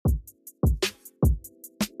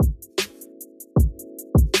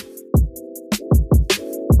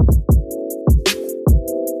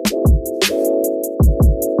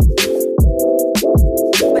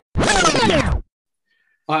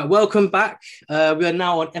All right, welcome back. We are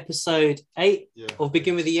now on episode 8 Yeah. of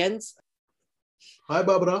Begin with the Ends. Hi,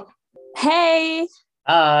 Barbara. Hey,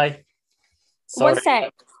 Hi. Sorry. one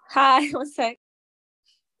sec. Hi, one sec.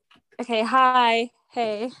 Okay, hi.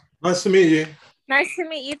 Hey. Nice to meet you. Nice to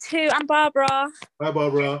meet you too. I'm Barbara. Hi,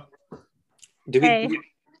 Barbara. Do we, Hey.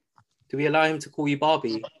 do we allow him to call you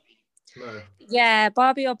Barbie? No, Yeah,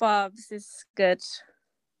 Barbie or Barbs is good.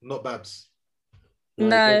 not Babs.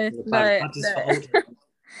 No, Babs is for older.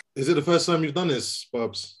 Is it the first time you've done this,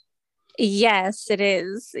 Babs? Yes, it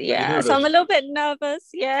is. Yeah. nervous? So I'm a little bit nervous.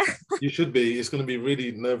 Yeah. You should be. It's going to be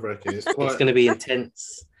really nerve-wracking. It's It's quite. going to be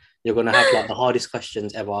intense. You're going to have like the hardest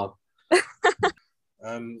questions ever.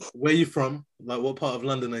 Where are you from? Like, what part of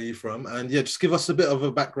London are you from? And yeah, just give us a bit of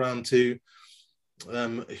a background to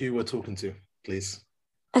who we're talking to, please.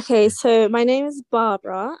 Okay, so my name is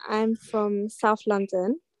Barbara. I'm from South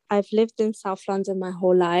London. I've lived in South London my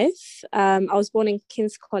whole life. I was born in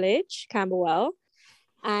King's College, Camberwell,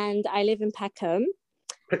 and I live in Peckham.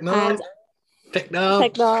 Peckham.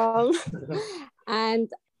 Peckham.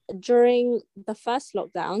 And during the first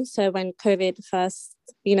lockdown, so when COVID first,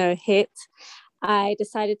 hit, I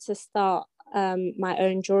decided to start my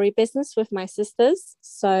own jewelry business with my sisters.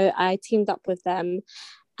 So I teamed up with them,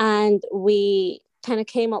 and we kind of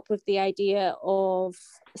came up with the idea of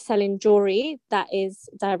selling jewelry that is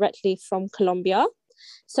directly from Colombia.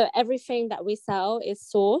 So everything that we sell is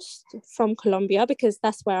sourced from Colombia because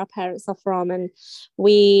that's where our parents are from, and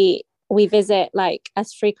we visit like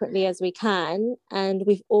as frequently as we can, and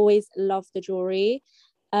we've always loved the jewelry,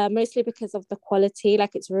 mostly because of the quality.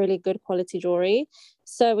 Like, it's really good quality jewelry.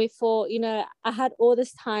 So we thought, I had all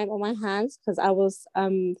this time on my hands because I was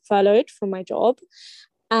furloughed from my job,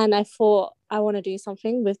 and I thought I want to do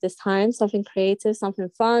something with this time, something creative, something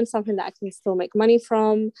fun, something that I can still make money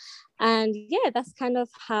from. And yeah, that's kind of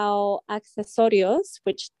how Accesorios,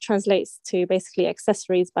 which translates to basically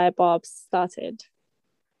accessories by Barbs, started.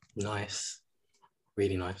 Nice.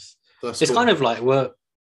 Really nice. That's It's cool. kind of like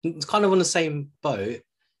it's kind of on the same boat,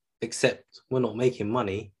 except we're not making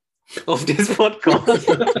money off this podcast.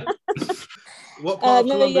 What part of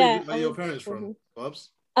no, Colombia yeah, are your parents from,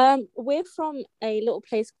 Babs? We're from a little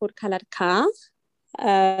place called Calarca.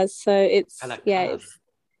 So it's Calarca. it's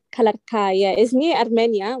Calarca. Yeah, it's near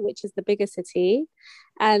Armenia, which is the bigger city,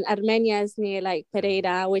 and Armenia is near like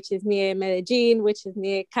Pereira, which is near Medellin, which is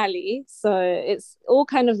near Cali. So it's all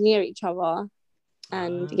kind of near each other,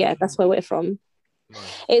 and yeah, that's where we're from.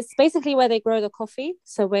 Nice. It's basically where they grow the coffee,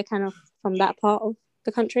 so we're kind of from that part of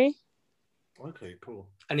the country. Okay, cool.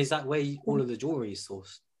 And is that where all of the jewelry is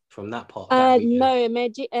sourced? From that part? That region? No,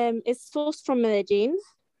 it's sourced from Medellin.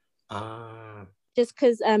 Just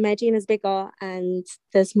because Medellin is bigger and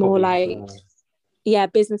there's more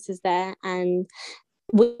businesses there. And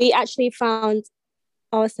we actually found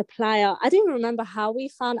our supplier. I don't even remember how we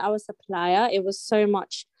found our supplier. It was so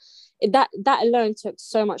much, that alone took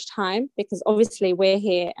so much time because obviously we're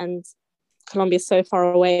here and Colombia is so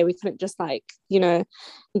far away. We couldn't just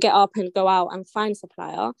get up and go out and find a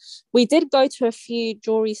supplier. We did go to a few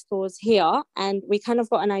jewelry stores here, and we kind of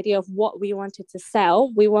got an idea of what we wanted to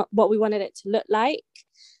sell. What we wanted it to look like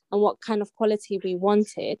and what kind of quality we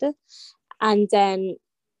wanted. And then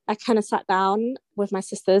I kind of sat down with my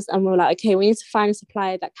sisters and we were like, okay, we need to find a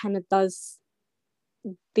supplier that kind of does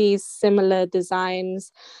these similar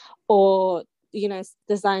designs, or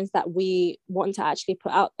designs that we want to actually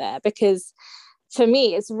put out there. Because for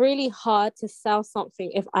me, it's really hard to sell something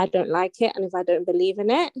if I don't like it and if I don't believe in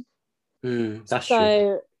it. That's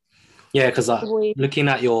true. Yeah, because looking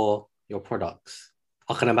at your products,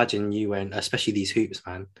 I can imagine you wearing, especially these hoops,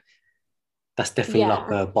 man. That's definitely like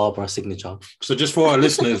a Barbara signature. So just for our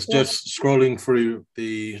listeners, just scrolling through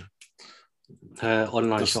her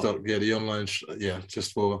online shop. Stock, the online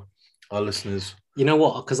just for our listeners. You know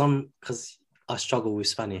what? Because I struggle with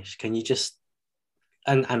Spanish. Can you just,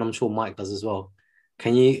 and I'm sure Mike does as well.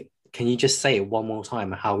 Can you just say it one more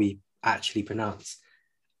time how we actually pronounce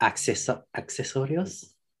accesorios?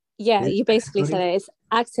 Yeah, you basically said it. It's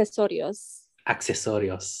accesorios.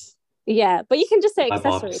 Accesorios. Yeah, but you can just say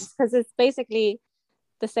accessories because it's basically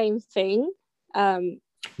the same thing.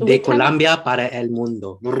 De Colombia para el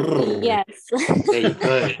mundo. Yes. There you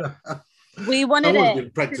go. We wanted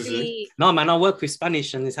it to be... No, man, I work with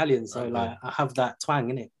Spanish and Italian, so I have that twang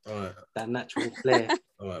in it. All right. That natural flair.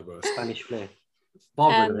 All right, bro. Spanish flair.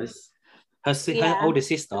 Barbara knows. Her older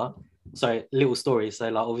sister. Sorry, little story.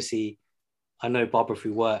 So obviously, I know Barbara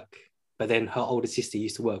through work, but then her older sister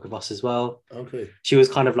used to work with us as well. Okay. She was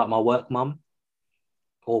kind of like my work mum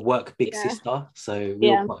or work big sister. So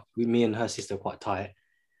me and her sister were quite tight,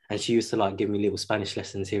 and she used to give me little Spanish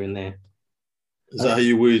lessons here and there. Is that how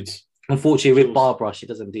you would? Unfortunately, with Barbara, she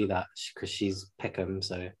doesn't do that because she's Peckham.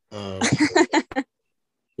 So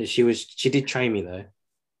she did train me though.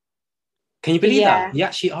 Can you believe that?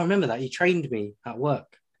 Yeah, I remember that. You trained me at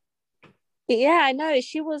work. Yeah, I know.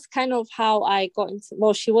 She was kind of how I got into,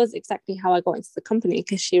 well, she was exactly how I got into the company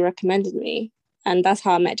because she recommended me. And that's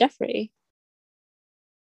how I met Jeffrey.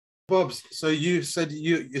 Bobs, so you said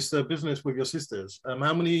it's a business with your sisters.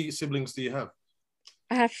 How many siblings do you have?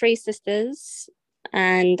 I have 3 sisters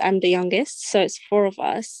and I'm the youngest. So it's 4 of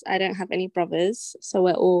us. I don't have any brothers. So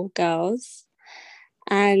we're all girls.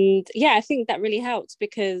 And yeah, I think that really helped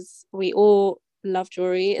because we all love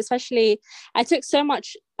jewelry. Especially, I took so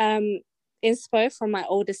much inspo from my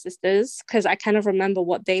older sisters because I kind of remember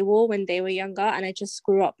what they wore when they were younger and I just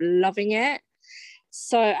grew up loving it.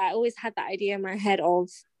 So I always had that idea in my head of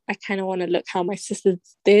I kind of want to look how my sisters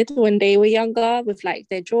did when they were younger with like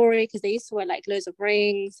their jewelry, because they used to wear like loads of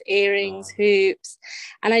rings, earrings, hoops,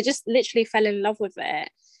 and I just literally fell in love with it.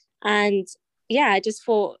 And yeah, I just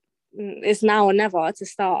thought it's now or never to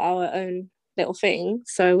start our own little thing.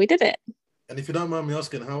 So we did it. And if you don't mind me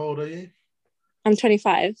asking, how old are you? I'm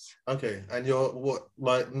 25. Okay. And you're what,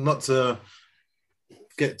 like, not to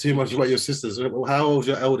get too much about your sisters, how old's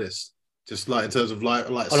your eldest? Just like in terms of like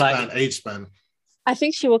span, age span. I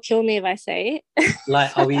think she will kill me if I say it.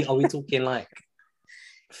 Like, are we talking like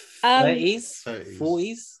 30s,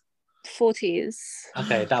 40s? 40s.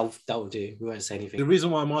 Okay, that'll do. We won't say anything. The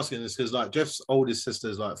reason why I'm asking is because like Jeff's oldest sister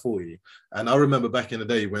is like 40, and I remember back in the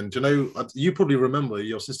day when, do you know, you probably remember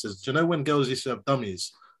your sisters. Do you know when girls used to have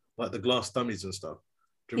dummies, like the glass dummies and stuff?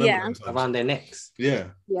 Do you remember around their necks? Yeah.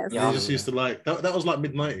 Yes. Yeah. They just used to like that was like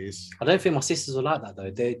mid-90s. I don't think my sisters were like that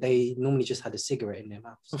though. They normally just had a cigarette in their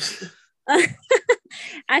mouths.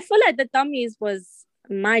 I feel like the dummies was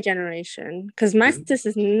my generation because my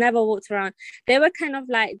sisters never walked around. They were kind of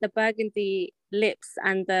like the burgundy lips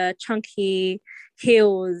and the chunky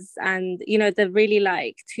heels and, you know, the really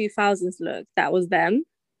like 2000s look. That was them.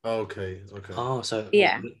 Okay. Oh, so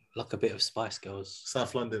yeah, like a bit of Spice Girls.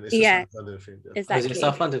 South London. It's South London thing. Yeah. Exactly. Was it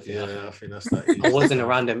South London? Yeah, I think that's that. I wasn't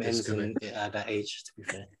around them ends at that age, to be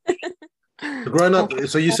fair. Growing up,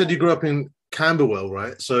 so you said you grew up in Camberwell,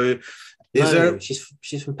 right? So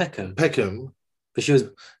she's from Peckham. Peckham. But she was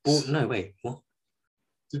born. No, wait, what?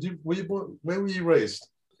 Where were you raised?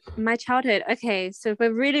 My childhood. Okay, so if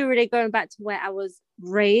we're really, really going back to where I was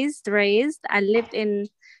raised. I lived in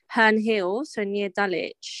Herne Hill, so near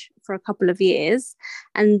Dulwich, for a couple of years,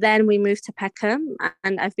 and then we moved to Peckham,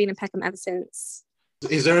 and I've been in Peckham ever since.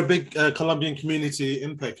 Is there a big Colombian community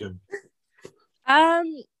in Peckham?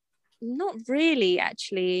 Not really,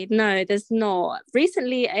 actually. No, there's not.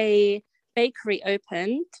 Recently, a bakery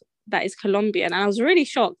opened that is Colombian, and I was really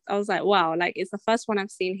shocked. I was like, wow, like it's the first one I've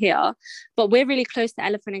seen here. But we're really close to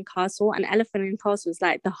Elephant and Castle, and Elephant and Castle is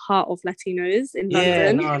like the heart of Latinos in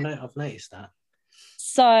London. Yeah, no, I've noticed that.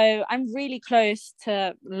 So I'm really close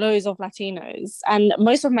to loads of Latinos, and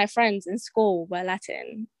most of my friends in school were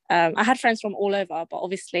Latin. I had friends from all over, but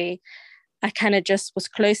obviously I kind of just was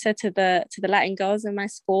closer to the Latin girls in my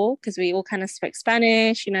school because we all kind of spoke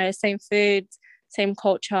Spanish, you know, same food, same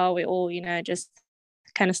culture. We all, you know, just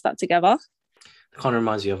kind of stuck together. It kind of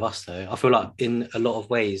reminds you of us though. I feel like in a lot of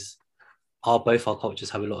ways both our cultures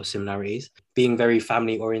have a lot of similarities. Being very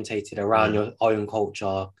family orientated around your own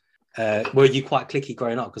culture. Were you quite cliquey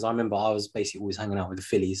growing up? Because I remember I was basically always hanging out with the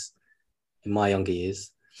Phillies in my younger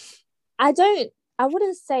years. I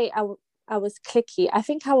wouldn't say I was cliquey. I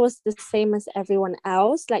think I was the same as everyone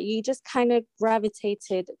else. Like you just kind of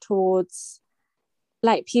gravitated towards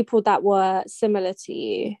like people that were similar to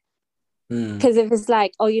you. Because if it's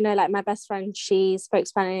like, oh, you know, like my best friend, she spoke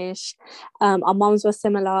Spanish, our moms were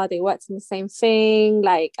similar, they worked in the same thing,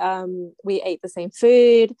 like we ate the same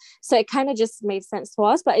food, so it kind of just made sense to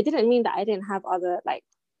us. But it didn't mean that I didn't have other like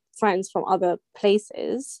friends from other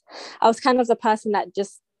places. I was kind of the person that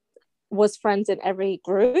just was friends in every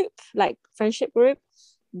group, like friendship group.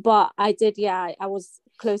 But I was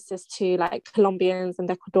closest to like Colombians and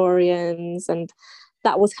Ecuadorians, and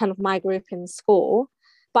that was kind of my group in school.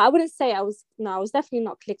 But I wouldn't say I was definitely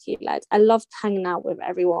not cliquey. Like I loved hanging out with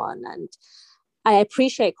everyone, and I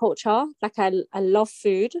appreciate culture. Like I love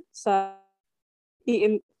food, so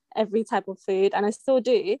eating every type of food, and I still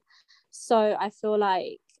do. So I feel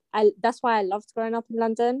like that's why I loved growing up in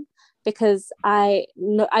London, because I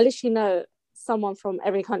literally know someone from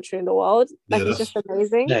every country in the world. Like it's just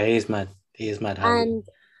amazing. Yeah, he is mad. And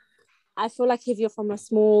I feel like if you're from a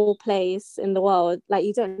small place in the world, like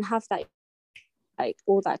you don't have that, like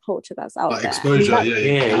all that culture that's out there. Exposure,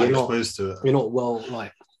 you're not exposed to it. You're not well,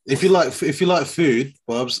 like. If you like food,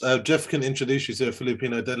 Bobs, Jeff can introduce you to a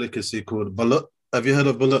Filipino delicacy called balut. Have you heard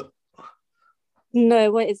of bullet?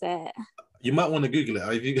 No, what is it? You might want to Google it.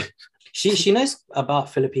 Have you... She knows about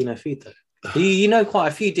Filipino food though. You know quite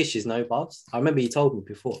a few dishes, no, Barbs? I remember you told me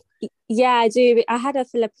before. Yeah, I do. I had a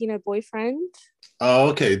Filipino boyfriend. Oh,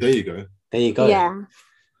 okay. There you go. There you go. Yeah.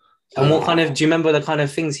 And what kind of, do you remember the kind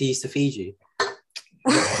of things he used to feed you?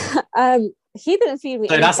 He didn't feed me.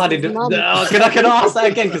 So that sounded, can I ask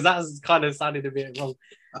that again? Because that's kind of sounded a bit wrong.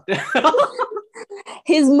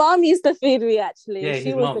 His mom used to feed me, actually. Yeah,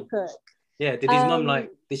 she was the cook. Yeah, did his mom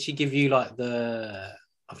did she give you like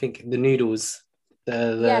I think the noodles,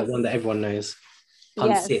 the yes. one that everyone knows?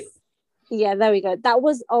 Yes. Yeah, there we go. That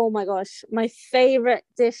was, oh my gosh, my favorite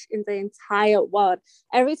dish in the entire world.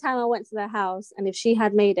 Every time I went to their house, and if she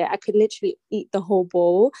had made it, I could literally eat the whole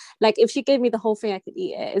bowl. Like if she gave me the whole thing, I could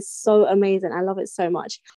eat it. It's so amazing. I love it so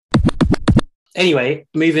much. Anyway,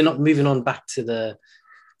 moving on back to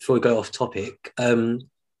before we go off topic.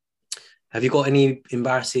 Have you got any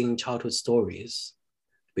embarrassing childhood stories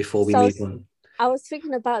before we move on? I was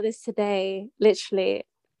thinking about this today, literally.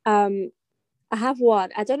 I have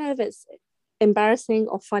one. I don't know if it's embarrassing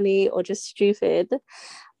or funny or just stupid,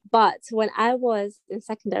 but when I was in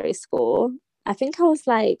secondary school, I think I was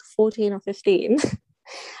like 14 or 15.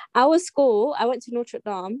 I went to Notre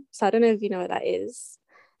Dame, so I don't know if you know what that is.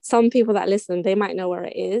 Some people that listen, they might know where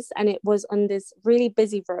it is. And it was on this really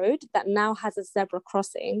busy road that now has a zebra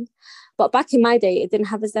crossing. But back in my day, it didn't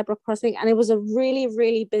have a zebra crossing. And it was a really,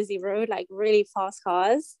 really busy road, like really fast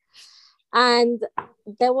cars. And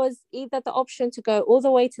there was either the option to go all the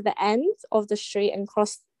way to the end of the street and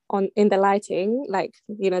cross in the lighting, like,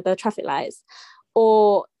 you know, the traffic lights,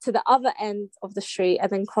 or to the other end of the street and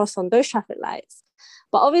then cross on those traffic lights.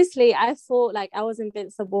 But obviously I thought like I was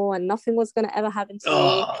invincible and nothing was going to ever happen to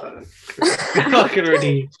me. I can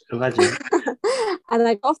already imagine. And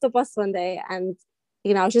I got off the bus one day and,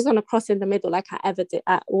 you know, I was just going to cross in the middle like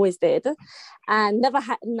I always did. And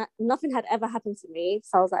nothing had ever happened to me.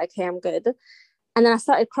 So I was like, okay, I'm good. And then I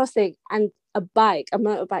started crossing and a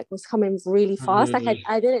motorbike was coming really fast. Like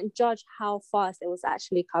I didn't judge how fast it was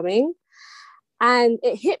actually coming. And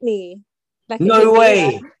it hit me. Like, no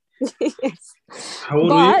way. Yes. How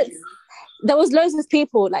old were you? There was loads of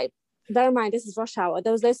people, like, bear in mind, this is rush hour.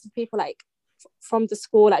 There was loads of people like from the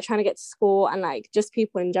school, like trying to get to school and like just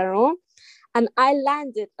people in general. And I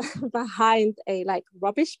landed behind a like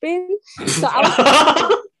rubbish bin. So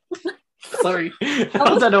I was sorry. I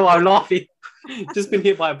don't know why I'm laughing. Just been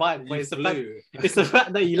hit by a bike. But it's the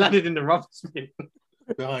fact that you landed in the rubbish bin.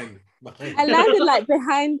 Behind. I landed like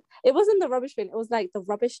behind. It wasn't the rubbish bin. It was like the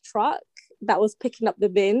rubbish truck that was picking up the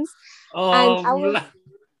bins. And I was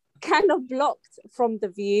kind of blocked from the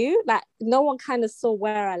view. Like no one kind of saw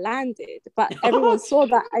where I landed, but everyone saw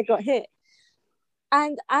that I got hit.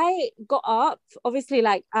 And I got up, obviously,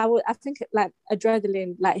 like I think like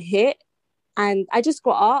adrenaline like hit, and I just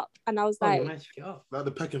got up and I was like, like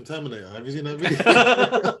the Peckham Terminator. Have you seen that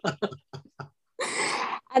video?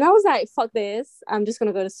 And I was like, fuck this, I'm just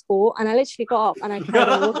gonna go to school. And I literally got up and I carried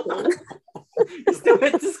on walking. You still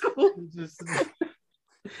went to school?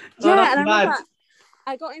 Yeah, and I remember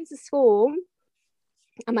I got into school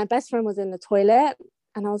and my best friend was in the toilet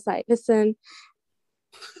and I was like, listen,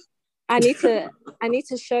 I need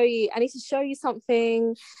to show you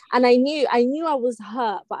something. And I knew I was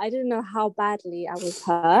hurt, but I didn't know how badly I was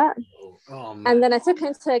hurt. And then I took her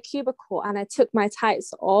into a cubicle and I took my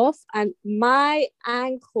tights off and my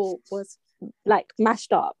ankle was like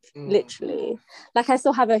mashed up, literally. Like I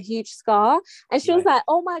still have a huge scar. And she was like,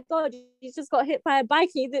 oh my God, you just got hit by a bike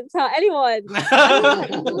and you didn't tell anyone.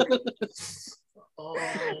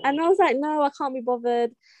 And I was like, no, I can't be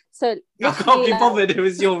bothered. So I can't be bothered. It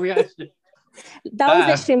was your reaction. That was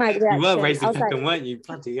literally my reaction. You were raising Peckham, weren't you?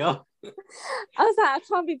 Bloody hell. I was like, I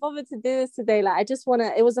can't be bothered to do this today. Like, I just want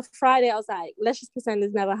to. It was a Friday. I was like, let's just pretend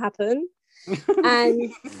this never happened.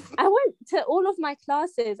 And I went to all of my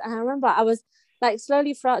classes, and I remember I was like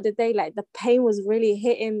slowly throughout the day, like the pain was really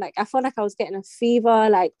hitting. Like I felt like I was getting a fever.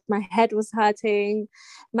 Like my head was hurting,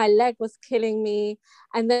 my leg was killing me.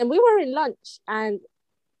 And then we were in lunch, and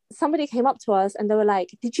somebody came up to us and they were like,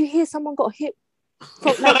 did you hear someone got hit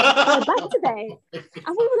from like by a bike today?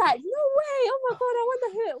 And we were like, no way, oh my God, I wonder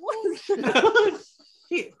who it was.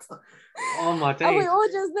 Shit. Oh my days. And we all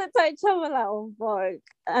just looked at each other like, oh fuck.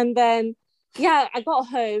 And then I got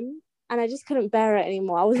home and I just couldn't bear it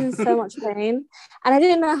anymore. I was in so much pain and I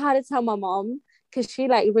didn't know how to tell my mom because she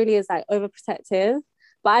like really is like overprotective,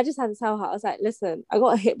 but I just had to tell her. I was like, listen, I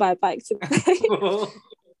got hit by a bike today.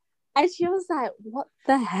 And she was like, what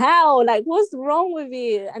the hell? Like, what's wrong with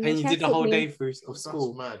you? And you did the whole day through of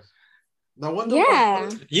school. That's mad. No wonder. Yeah.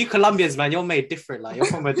 You Colombians, man, you're made different. Like, you're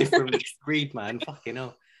from a different breed, man. Fucking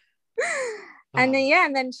hell. And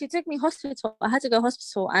then she took me hospital. I had to go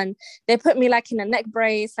hospital, and they put me like in a neck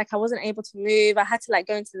brace. Like I wasn't able to move. I had to like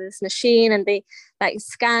go into this machine, and they like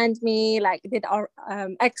scanned me, like did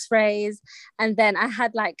X-rays, and then I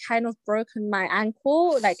had like kind of broken my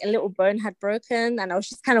ankle, like a little bone had broken, and I was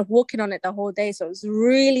just kind of walking on it the whole day, so it was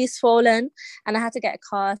really swollen, and I had to get a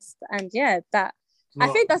cast. And I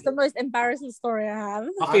think that's the most embarrassing story I have.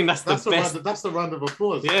 I think that's the best. That's the round of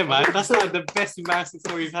applause. Yeah, man. That's like the best embarrassing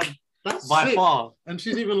story we've had. That's by sick. Far. And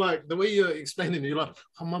she's even like, the way you're explaining it, you're like,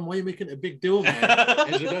 oh, Mum, why are you making it a big deal, man?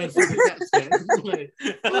 As you're going through the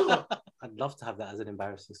I'd love to have that as an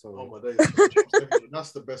embarrassing story. Oh, my days.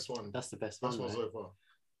 That's the best one. That's the best one. That's one so far,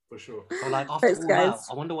 for sure. But like, after all that,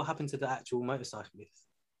 I wonder what happened to the actual motorcyclist.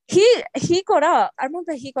 He got up. I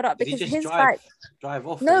remember he got up because his bike drive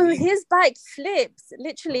off. No, his bike flipped.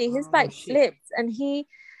 Literally, his bike flipped, and he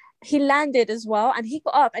landed as well, and he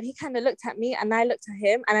got up and he kind of looked at me and I looked at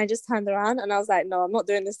him, and I just turned around and I was like, no, I'm not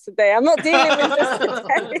doing this today. I'm not dealing with this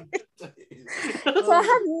today. So I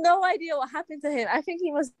have no idea what happened to him. I think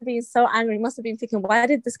he must have been so angry. He must have been thinking, why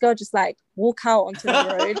did this girl just like walk out onto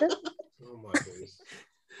the road? Oh my days.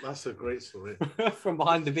 That's a great story. From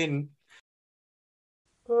behind the bin.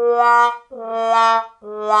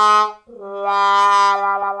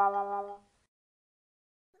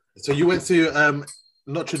 So you went to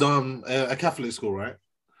Notre Dame, a Catholic school, right?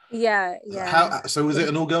 Yeah. So was it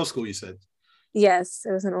an all-girls school, you said? Yes,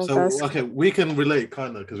 it was an all-girls school. Okay, we can relate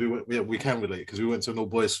kind of, because we can relate because we went to an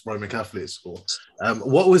all-boys Roman Catholic school.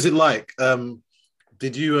 What was it like?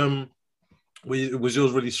 Did you was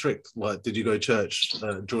yours really strict? Like, did you go to church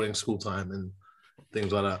during school time and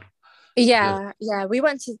things like that? Yeah. We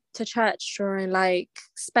went to church during like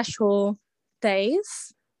special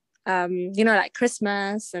days. Like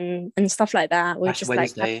Christmas and stuff like that. We just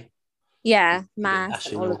Wednesday. Like mass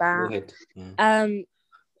and all of that. Yeah.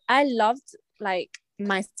 I loved like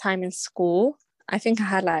my time in school. I think I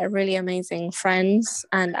had like really amazing friends,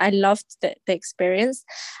 and I loved the experience.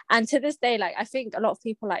 And to this day, like I think a lot of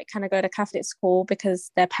people like kind of go to Catholic school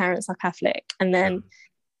because their parents are Catholic, and then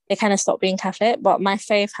they kind of stop being Catholic. But my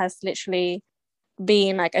faith has literally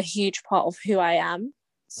been like a huge part of who I am.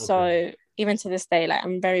 So even to this day, like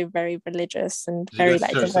I'm very, very religious and very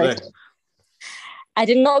like devoted. I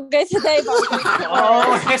did not go today,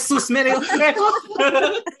 but Jesus Maria.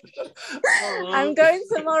 I'm going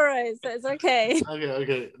tomorrow, so it's okay.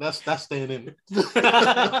 Okay, that's staying in.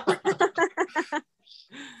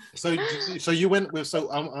 So you went with. So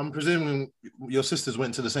I'm presuming your sisters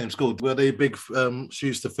went to the same school. Were they big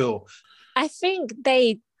shoes to fill? I think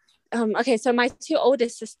they. Okay, so my two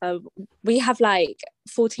oldest sisters, we have like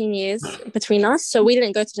 14 years between us, so we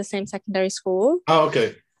didn't go to the same secondary school. Oh,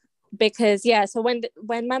 okay. Because so when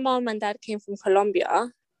my mom and dad came from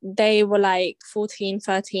Colombia, they were like 14,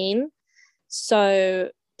 13, so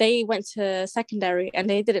they went to secondary and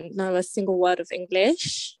they didn't know a single word of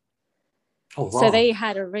English. Oh, wow. So they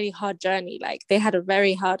had a really hard journey. Like they had a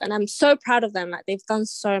very hard, and I'm so proud of them. Like they've done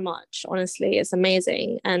so much. Honestly, it's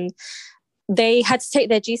amazing. And they had to take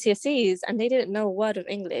their GCSEs and they didn't know a word of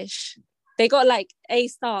English. They got like A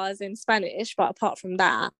stars in Spanish, but apart from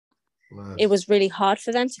that, nice. It was really hard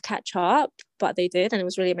for them to catch up, but they did, and it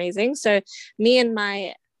was really amazing. So me and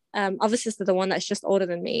my other sister, the one that's just older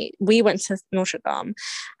than me, we went to Notre Dame,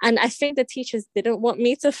 and I think the teachers didn't want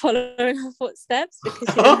me to follow in her footsteps because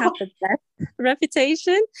she didn't have the best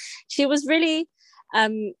reputation. She was really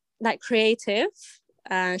like creative.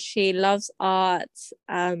 She loves art.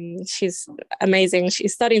 She's amazing.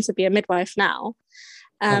 She's studying to be a midwife now.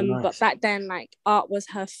 Nice. But back then, like art was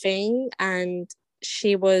her thing, and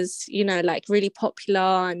she was, like really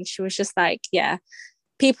popular, and she was just like,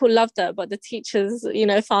 people loved her, but the teachers,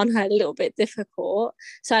 found her a little bit difficult.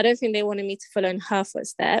 So I don't think they wanted me to follow in her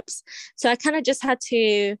footsteps. So I kind of just had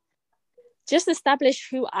to just establish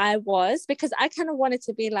who I was, because I kind of wanted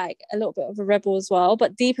to be like a little bit of a rebel as well.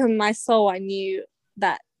 But deep in my soul, I knew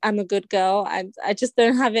that I'm a good girl, and I just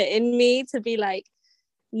don't have it in me to be like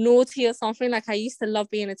naughty or something. Like I used to love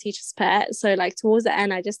being a teacher's pet. So like towards the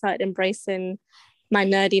end, I just started embracing my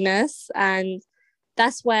nerdiness, and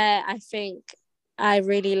that's where I think I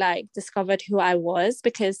really like discovered who I was,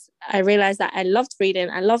 because I realized that I loved reading,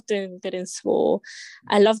 I loved doing good in school,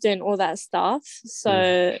 I loved doing all that stuff. So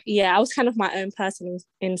I was kind of my own person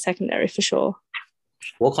in secondary for sure.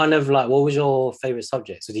 What was your favorite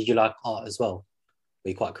subject? So did you like art as well?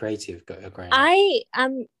 Were you quite creative? I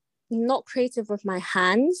am not creative with my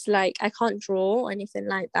hands. Like I can't draw or anything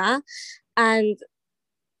like that. And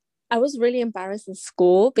I was really embarrassed in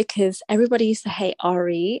school because everybody used to hate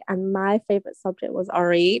RE, and my favorite subject was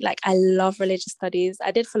RE. Like, I love religious studies.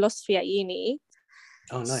 I did philosophy at uni.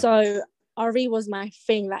 Oh, nice. So RE was my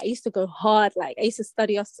thing. Like, I used to go hard. Like, I used to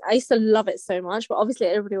study. I used to love it so much. But obviously,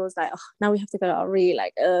 everybody was like, oh, now we have to go to RE.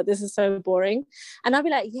 Like, this is so boring. And I'd be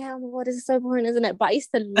like, yeah, oh my God, this is so boring, isn't it? But I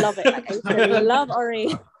used to love it. Like, I used to love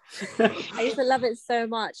RE. I used to love it so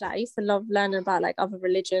much. Like, I used to love learning about like other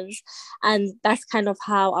religions, and that's kind of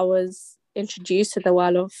how I was introduced to the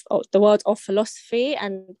world of philosophy.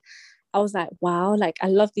 And I was like, wow, like I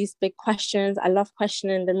love these big questions. I love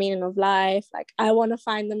questioning the meaning of life. Like, I want to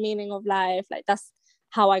find the meaning of life. Like, that's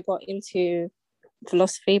how I got into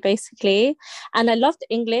philosophy, basically. And I loved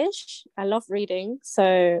English. I love reading.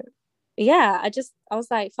 So yeah, I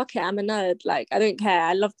was like, fuck it, I'm a nerd. Like, I don't care.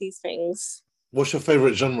 I love these things. What's your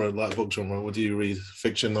favorite genre, like book genre? What do you read?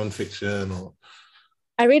 Fiction, non-fiction, or?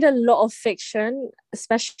 I read a lot of fiction,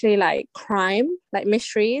 especially like crime, like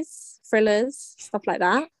mysteries, thrillers, stuff like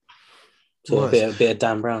that. So nice. a bit of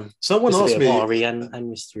Dan Brown. Someone asked me, RE and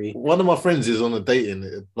mystery. One of my friends is on the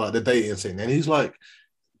dating thing, and he's like,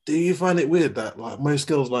 "Do you find it weird that like most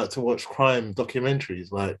girls like to watch crime documentaries,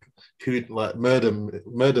 like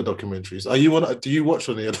murder documentaries? Are you one? Do you watch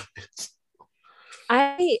any of it?"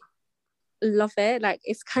 I love it. Like,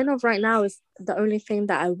 it's kind of right now is the only thing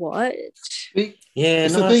that I watch. Yeah,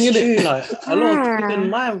 it's no, that's true. Like a lot of even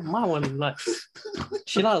my one, like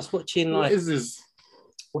she likes watching like what is this?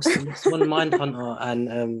 What's one Mindhunter,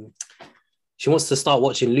 and she wants to start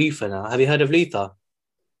watching Luther now. Have you heard of Luther?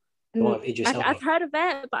 I've heard of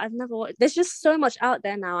it, but I've never watched. There's just so much out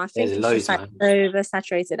there now. I think there's it's loads, just like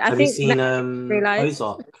oversaturated. Have you seen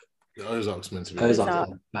Ozark? The Ozark's meant to be. Ozark.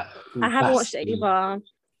 I haven't watched it either.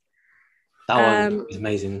 That one is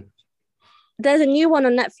amazing. There's a new one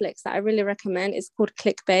on Netflix that I really recommend. It's called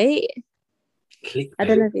Clickbait. I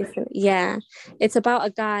don't know if you've seen it. Yeah. It's about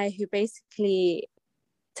a guy who basically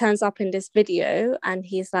turns up in this video and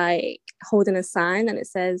he's like holding a sign and it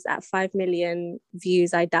says, at 5 million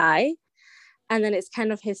views I die. And then it's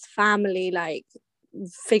kind of his family like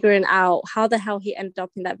figuring out how the hell he ended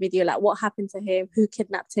up in that video, like what happened to him, who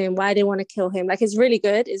kidnapped him, why they want to kill him. Like, it's really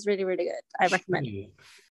good. It's really, really good. I recommend it.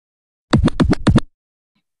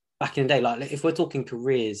 Back in the day, like if we're talking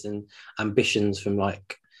careers and ambitions from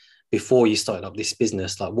like before you started up this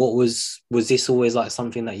business, like what was this always like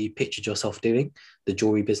something that you pictured yourself doing, the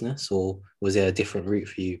jewelry business, or was there a different route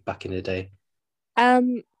for you back in the day? I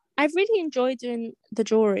really enjoy doing the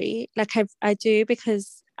jewelry. Like I do,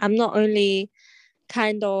 because I'm not only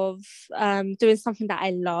kind of doing something that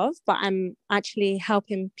I love, but I'm actually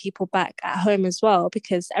helping people back at home as well,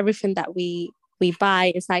 because everything that we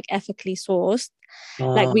buy is like ethically sourced.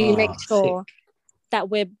 Like, we make sure that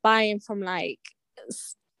we're buying from like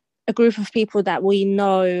a group of people that we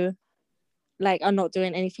know like are not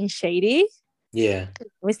doing anything shady. Yeah,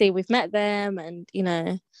 obviously we've met them and, you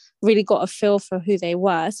know, really got a feel for who they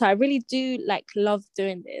were. So I really do like love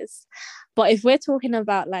doing this. But if we're talking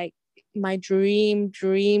about like my dream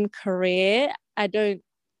career, I don't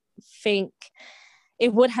think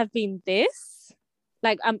it would have been this.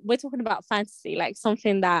 Like, we're talking about fantasy, like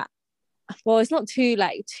something that, well, it's not too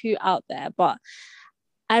out there, but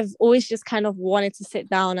I've always just kind of wanted to sit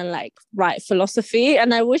down and like write philosophy,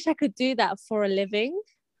 and I wish I could do that for a living.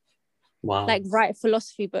 Wow. Like, write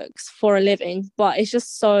philosophy books for a living, but it's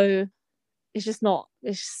just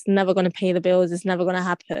never going to pay the bills. It's never going to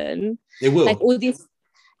happen. It will. Like all these,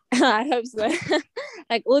 I hope so.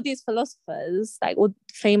 Like all these philosophers, like all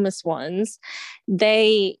famous ones,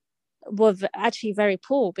 they were actually very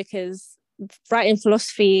poor because writing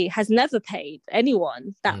philosophy has never paid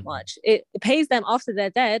anyone that much. It pays them after they're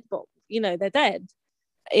dead, but you know, they're dead.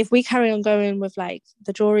 If we carry on going with like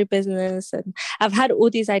the jewelry business, and I've had all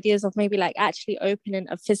these ideas of maybe like actually opening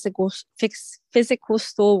a physical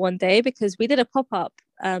store one day, because we did a pop-up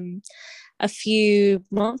a few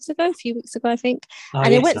weeks ago, I think.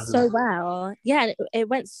 And it went so well. Yeah, it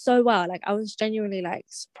went so well. Like, I was genuinely like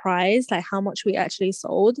surprised like how much we actually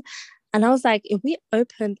sold. And I was like, if we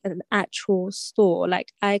opened an actual store,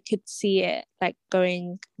 like I could see it like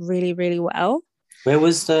going really, really well. Where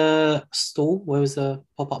was the store? Where was the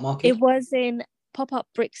pop-up market? It was in Pop-Up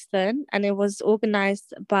Brixton, and it was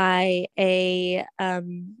organized by a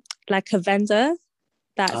vendor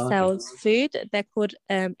that sells food. They're called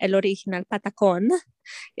El Original Patacon.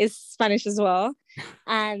 It's Spanish as well.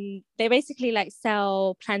 And they basically like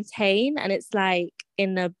sell plantain, and it's like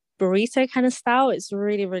in a burrito kind of style. It's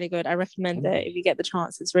really, really good. I recommend it if you get the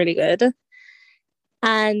chance. It's really good.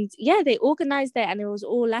 And yeah, they organized it, and it was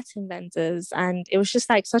all Latin vendors, and it was just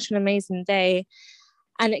like such an amazing day.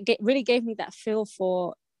 And it really gave me that feel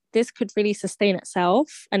for this could really sustain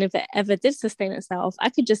itself, and if it ever did sustain itself, I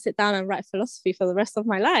could just sit down and write philosophy for the rest of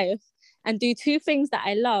my life and do two things that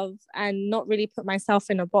I love and not really put myself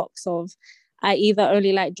in a box of I either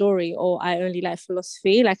only like jewelry or I only like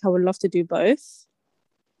philosophy. Like I would love to do both.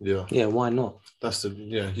 Yeah, why not?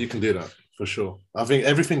 You can do that for sure. I think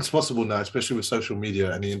everything's possible now, especially with social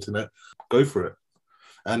media and the internet. Go for it.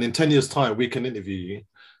 And in 10 years' time, we can interview you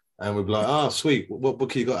and we'll be like, oh, sweet, what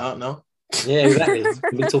book you got out now? Yeah, exactly.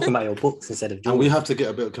 We've been talking about your books instead of jewelry. And we have to get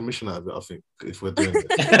a bit of commission out of it, I think, if we're doing it.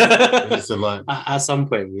 It's like, at some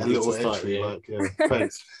point, we a need little to start, entry.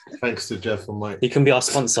 Thanks to Jeff and Mike. You can be our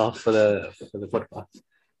sponsor for the podcast.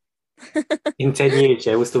 In 10 years,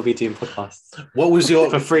 we'll still be doing podcasts. What was your...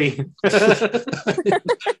 For free.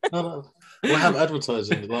 No. We'll have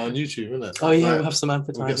advertising like on YouTube, isn't it? Oh yeah, we'll have some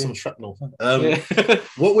advertising. We'll get some shrapnel.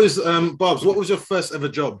 What was Barbs? What was your first ever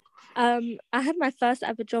job? I had my first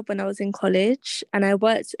ever job when I was in college, and I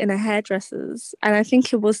worked in a hairdresser's, and I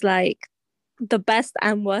think it was like the best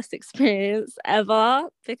and worst experience ever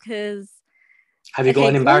because. Have you got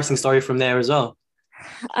an embarrassing story from there as well?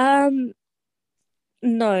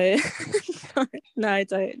 No. No, I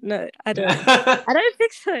don't. No, I don't. I don't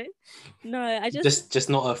think so. No, I just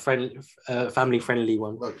not a friend, family friendly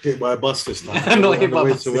one. Like hit by a bus this time. Not hit by a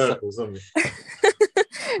bus. You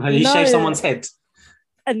shaved someone's head.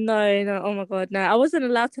 No. Oh my god, no! I wasn't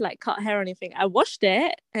allowed to like cut hair or anything. I washed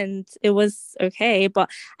it and it was okay, but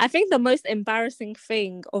I think the most embarrassing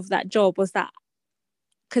thing of that job was that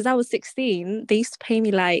because I was 16, they used to pay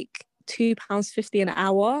me like £2.50 an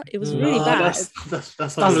hour. It was really bad.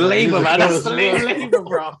 That's labor, man. That's labor,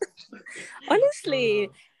 bro. Honestly,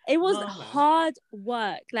 it was hard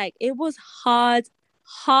work. Like it was hard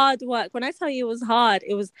work. When I tell you it was hard,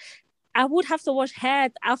 I would have to wash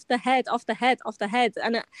head after head after head after head,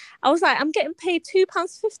 and I was like, I'm getting paid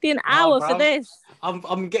 £2.50 an hour for this.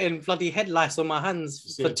 I'm getting bloody head lice on my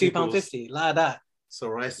hands for £2.50 like that.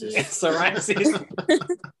 Psoriasis.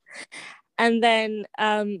 And then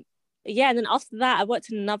and then after that I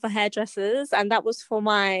worked in another hairdresser's, and that was for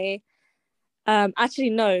my actually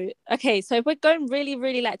no. Okay, so if we're going really,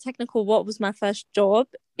 really like technical, what was my first job?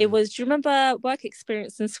 It was, do you remember work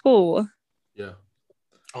experience in school? Yeah.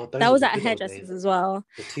 Oh, that was at hairdressers as well.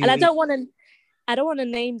 And I don't want to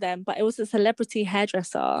name them, but it was a celebrity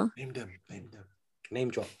hairdresser. Name them. Name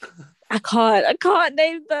drop. I can't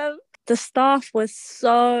name them. The staff was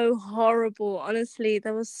so horrible. Honestly,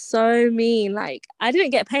 they were so mean. Like, I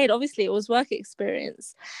didn't get paid. Obviously, it was work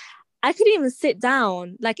experience. I couldn't even sit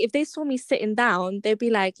down. Like, if they saw me sitting down, they'd be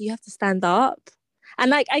like, you have to stand up. And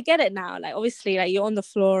like, I get it now. Like, obviously, like you're on the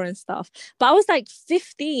floor and stuff. But I was like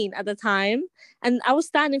 15 at the time, and I was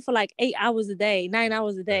standing for like 8 hours a day, 9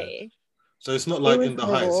 hours a day. So it's not like in the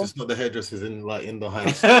Heights. It's not the hairdressers in the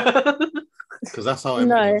Heights. Because that's how I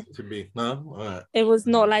imagine it to be. No? All right. It was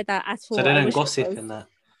not like that at all. So they don't gossip in that?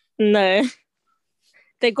 No.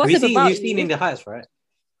 They gossip about you've seen In the Heights, right?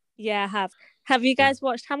 Yeah, I have. Have you guys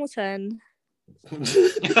watched Hamilton?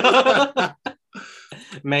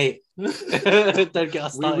 Mate, don't get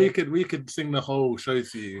us started. We could sing the whole show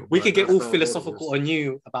to you. We could get all philosophical on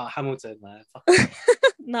you about Hamilton, man.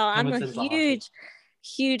 No, I'm a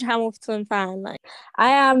huge Hamilton fan. Like, I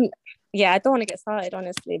am. Yeah, I don't want to get started,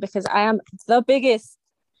 honestly, because I am the biggest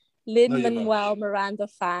Lin-Manuel Miranda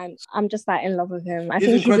fan. I'm just like in love with him. I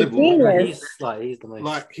think incredible. He's he's the most.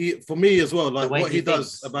 Like for me as well. Like what he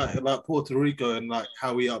does about like Puerto Rico and like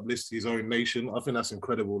how he uplifts his own nation. I think that's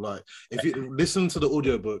incredible. Like if you listen to the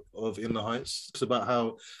audiobook of In the Heights, it's about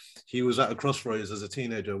how he was at a crossroads as a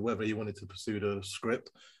teenager, whether he wanted to pursue the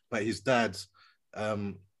script, but his dad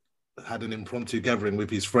had an impromptu gathering with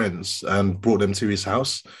his friends and brought them to his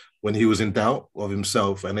house when he was in doubt of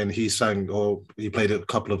himself, and then he sang or he played a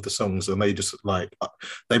couple of the songs, and they just like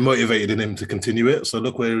they motivated him to continue it. So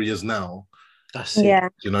look where he is now. That's it. Yeah.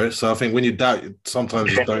 You know, so I think when you doubt,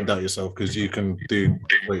 sometimes you don't doubt yourself because you can do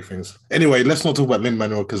great things. Anyway, let's not talk about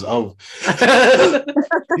Lin-Manuel because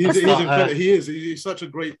he's incredible. He's such a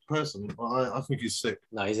great person. I think he's sick.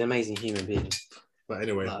 No, he's an amazing human being. But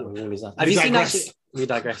anyway, have you seen that? We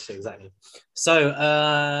digress, exactly.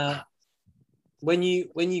 So when you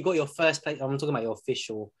got your first pay, I'm talking about your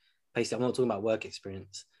official pay slip. I'm not talking about work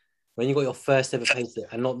experience. When you got your first ever pay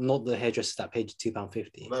slip, and not the hairdressers that paid you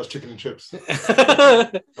 £2.50. That was chicken and chips.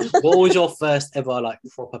 What was your first ever like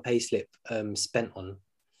proper pay slip spent on?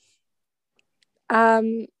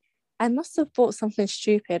 I must have bought something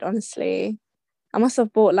stupid, honestly. I must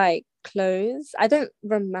have bought like clothes. I don't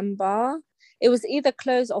remember. It was either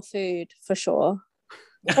clothes or food for sure.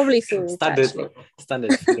 Probably food. standard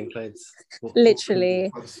food and clothes.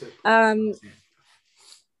 Literally. I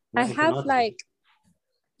have like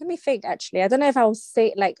Let me think, actually. I don't know if I will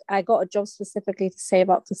say, like, I got a job specifically to save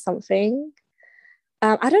up for something.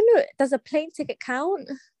 I don't know. Does a plane ticket count?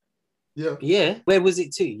 Yeah. Yeah. Where was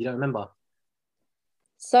it to? You don't remember?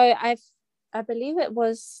 So I believe it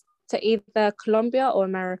was to either Colombia or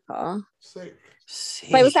America. Sick.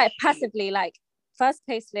 But it was like passively, like first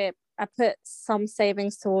pay slip, I put some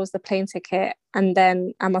savings towards the plane ticket, and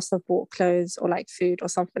then I must have bought clothes or like food or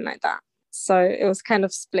something like that. So it was kind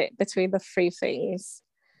of split between the three things.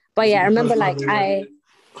 But yeah, I remember like I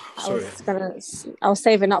was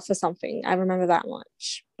saving up for something. I remember that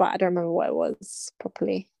much, but I don't remember what it was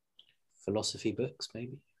properly. Philosophy books,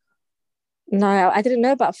 maybe? No, I didn't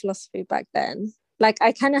know about philosophy back then. Like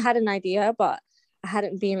I kind of had an idea, but I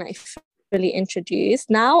hadn't been like really introduced.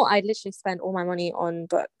 Now I literally spend all my money on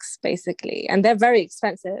books basically, and they're very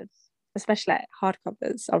expensive, especially like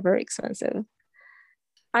hardcovers are very expensive.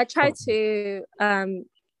 I try to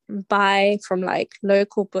buy from like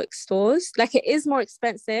local bookstores. Like it is more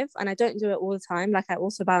expensive, and I don't do it all the time. Like I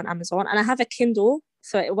also buy on Amazon, and I have a Kindle,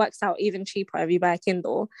 so it works out even cheaper if you buy a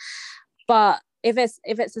Kindle. But if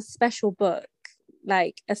it's a special book,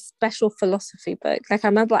 like a special philosophy book, like I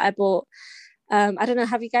remember I bought I don't know,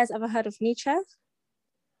 have you guys ever heard of Nietzsche?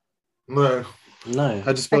 No.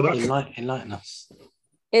 I just spelled that. Enlighten us.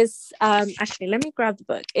 It's actually, let me grab the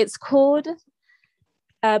book. It's called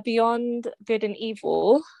Beyond Good and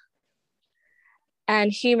Evil and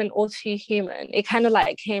Human or Too Human. It kind of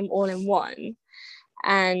like came all in one.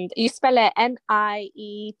 And you spell it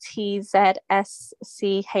Nietzsche.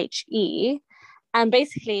 And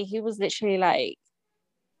basically he was literally like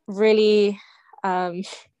really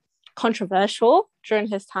controversial during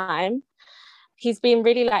his time. He's been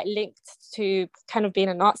really like linked to kind of being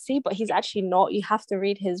a Nazi, but he's actually not. You have to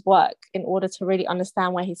read his work in order to really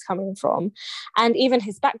understand where he's coming from, and even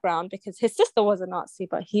his background, because his sister was a Nazi,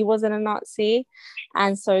 but he wasn't a Nazi.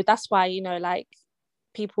 And so that's why, you know, like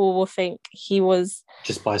people will think he was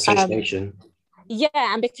just by association. Yeah,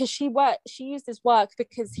 and because she used his work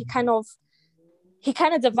because he kind of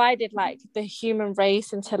divided like the human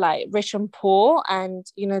race into like rich and poor, and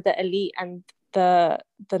you know, the elite and the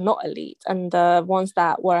not elite, and the ones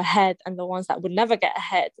that were ahead and the ones that would never get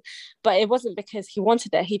ahead. But it wasn't because he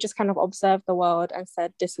wanted it. He just kind of observed the world and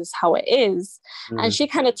said, this is how it is. And she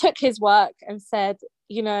kind of took his work and said,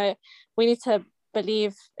 you know, we need to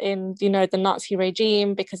believe in, you know, the Nazi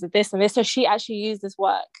regime because of this and this. So she actually used this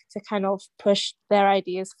work to kind of push their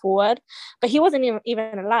ideas forward. But he wasn't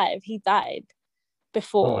even alive. He died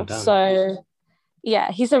before. So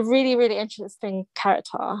yeah, he's a really, really interesting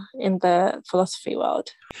character in the philosophy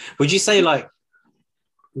world. Would you say like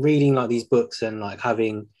reading like these books and like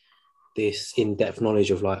having this in-depth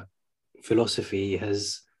knowledge of like philosophy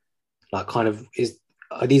has like kind of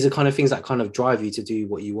these are kind of things that kind of drive you to do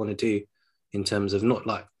what you want to do, in terms of not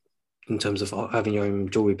like in terms of having your own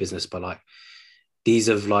jewelry business, but like these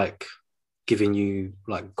have like given you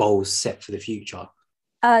like goals set for the future?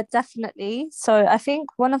 Definitely. So I think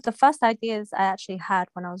one of the first ideas I actually had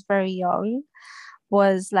when I was very young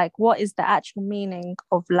was like, what is the actual meaning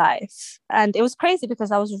of life? And it was crazy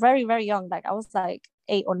because I was very, very young. Like I was like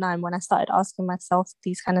 8 or 9 when I started asking myself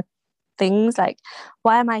these kind of things, like,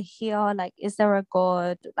 why am I here? Like, is there a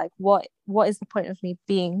God? Like, what is the point of me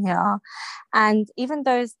being here? And even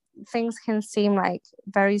those things can seem like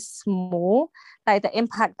very small, like the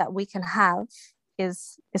impact that we can have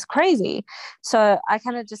is crazy. So I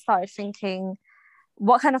kind of just started thinking,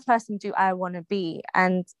 what kind of person do I want to be?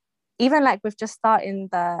 And even like with just starting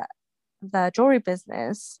the jewelry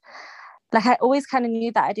business, like I always kind of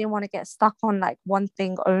knew that I didn't want to get stuck on like one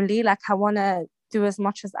thing only. Like I want to do as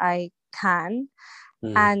much as I can,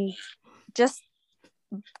 and just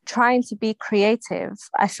trying to be creative,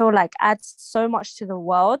 I feel like adds so much to the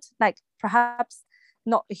world. Like perhaps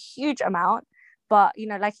not a huge amount, but you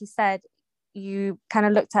know, like you said, you kind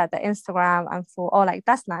of looked at the Instagram and thought, oh, like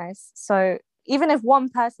that's nice. So even if one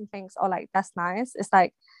person thinks, oh, like that's nice, it's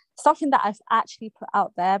like something that I've actually put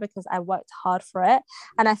out there because I worked hard for it.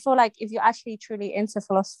 And I feel like if you're actually truly into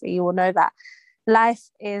philosophy, you will know that life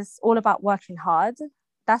is all about working hard.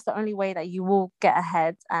 That's the only way that you will get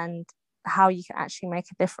ahead and how you can actually make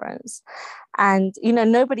a difference. And you know,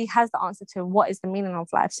 nobody has the answer to what is the meaning of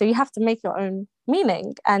life, so you have to make your own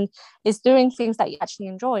meaning, and it's doing things that you actually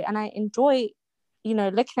enjoy. And I enjoy, you know,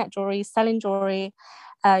 looking at jewelry, selling jewelry,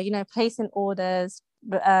 you know, placing orders,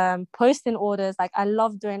 posting orders. Like I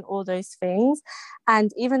love doing all those things.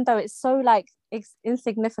 And even though it's so like it's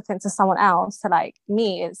insignificant to someone else, to like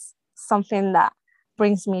me it's something that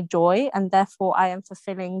brings me joy, and therefore I am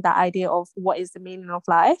fulfilling that idea of what is the meaning of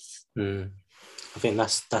life. I think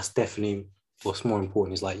that's definitely what's more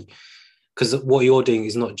important, is like, because what you're doing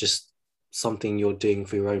is not just something you're doing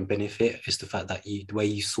for your own benefit. It's the fact that the way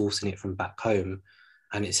you sourcing it from back home,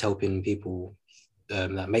 and it's helping people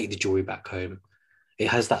that make the jewelry back home. It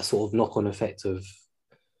has that sort of knock-on effect of,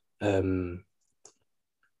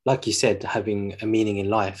 like you said, having a meaning in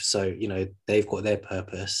life. So, you know, they've got their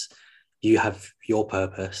purpose, you have your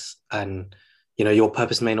purpose, and, you know, your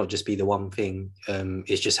purpose may not just be the one thing.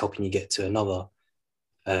 It's just helping you get to another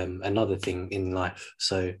thing in life.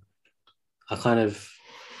 So I kind of,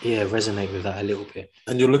 resonate with that a little bit.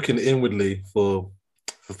 And you're looking inwardly for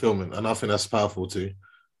fulfillment. And I think that's powerful too,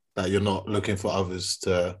 that you're not looking for others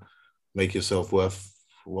to make yourself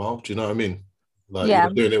worthwhile. Do you know what I mean? Like, you're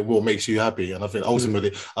doing it what makes you happy. And I think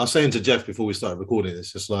ultimately, I was saying to Jeff before we started recording,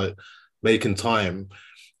 it's just like making time,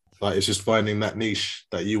 like it's just finding that niche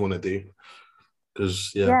that you want to do.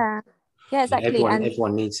 Because exactly.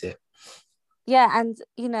 Everyone needs it. Yeah, and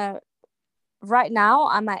you know, right now,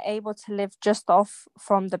 am I able to live just off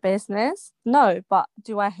from the business? No, but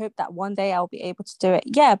do I hope that one day I'll be able to do it?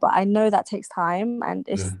 Yeah, but I know that takes time, and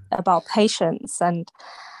it's about patience. And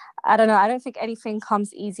I don't know, I don't think anything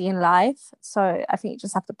comes easy in life. So I think you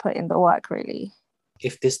just have to put in the work, really.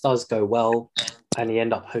 If this does go well and you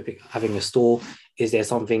end up having a store, is there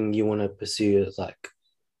something you want to pursue as like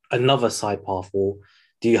another side path, or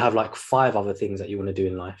do you have like 5 other things that you want to do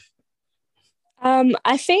in life?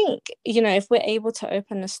 I think, you know, if we're able to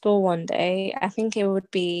open a store one day, I think it would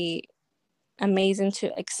be amazing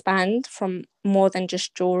to expand from more than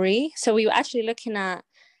just jewelry. So we were actually looking at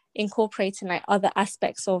incorporating like other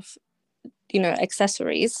aspects of, you know,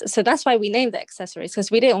 accessories. So that's why we named it accessories, because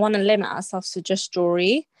we didn't want to limit ourselves to just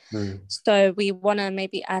jewelry. So we want to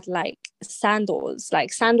maybe add like sandals.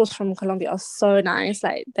 Like sandals from Colombia are so nice.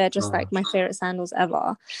 Like they're just like my favorite sandals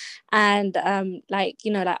ever. And like,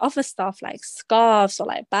 you know, like other stuff like scarves or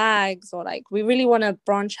like bags, or like we really want to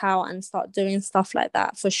branch out and start doing stuff like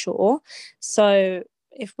that for sure. So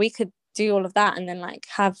if we could do all of that and then like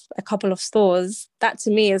have a couple of stores, that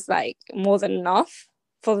to me is like more than enough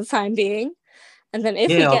for the time being. And then if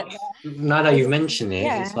we get there, now that you've mentioned it,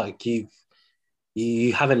 it's like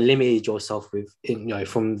you haven't limited yourself with, you know,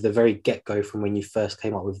 from the very get-go, from when you first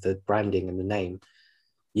came up with the branding and the name.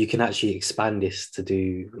 You can actually expand this to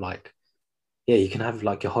do like, you can have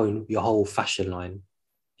like your whole fashion line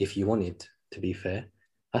if you wanted, to be fair.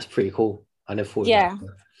 That's pretty cool. I never thought of that.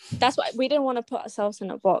 That's why we didn't want to put ourselves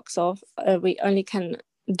in a box of we only can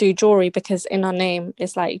do jewelry, because in our name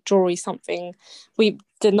it's like jewelry something. We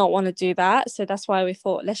did not want to do that. So that's why we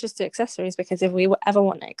thought, let's just do accessories, because if we ever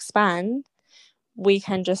want to expand, we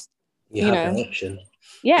can just, you know, have that option.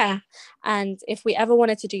 Yeah. And if we ever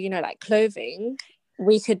wanted to do, you know, like clothing,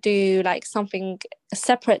 we could do like something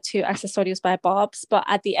separate to Accesorios by Barbs, but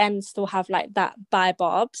at the end still have like that by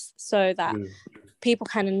Barbs, so that people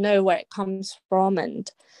kind of know where it comes from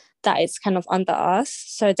and that it's kind of under us.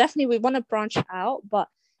 So definitely we want to branch out. But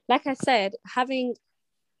like I said, having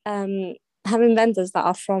vendors that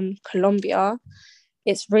are from Colombia,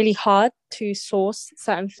 it's really hard to source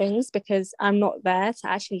certain things because I'm not there to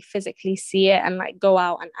actually physically see it and like go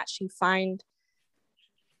out and actually find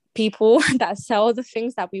people that sell the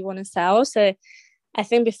things that we want to sell. So I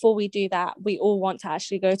think before we do that, we all want to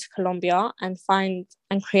actually go to Colombia and find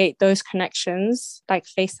and create those connections like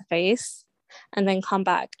face to face, and then come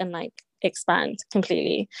back and like expand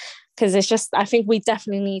completely. Because it's just, I think we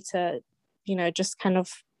definitely need to, you know, just kind of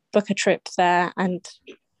book a trip there and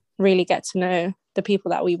really get to know the people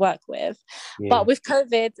that we work with. But with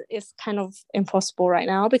COVID, it's kind of impossible right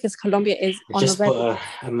now because Colombia is on just put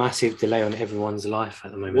a massive delay on everyone's life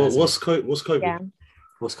at the moment. What's COVID? Yeah.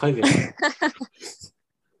 What's COVID?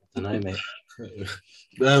 I don't know,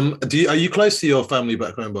 mate. Are you close to your family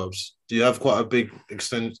back home, Bobs? Do you have quite a big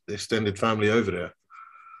extended family over there?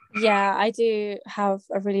 Yeah, I do have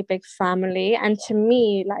a really big family, and to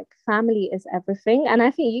me, like, family is everything. And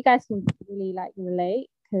I think you guys can really like relate,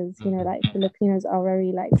 because you know, like, Filipinos are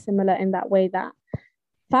very like similar in that way, that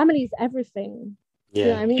family is everything. Yeah. You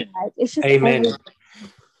know what I mean? Like, it's just amen. everything.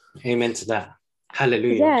 Amen to that.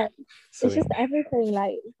 Hallelujah. Yeah, it's just everything.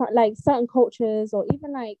 Like certain cultures, or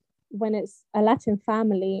even like when it's a Latin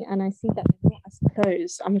family and I see that they're not as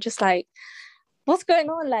close, I'm just like, what's going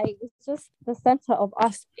on? Like, it's just the center of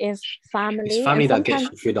us is family. It's family that gets you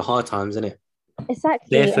through the hard times, isn't it? Exactly.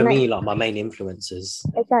 They're for me like my main influences.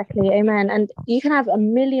 Exactly. Amen. And you can have a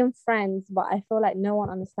million friends, but I feel like no one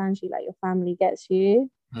understands you like your family gets you.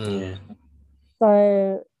 Yeah.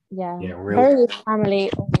 So very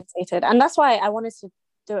family orientated. And that's why I wanted to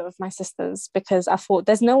do it with my sisters, because I thought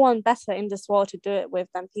there's no one better in this world to do it with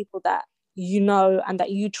than people that you know and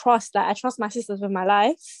that you trust. That I trust my sisters with my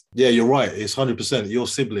life. Yeah, you're right. It's 100%. Your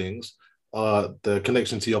siblings the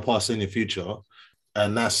connection to your past and your future,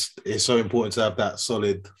 and it's so important to have that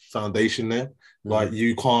solid foundation there. Like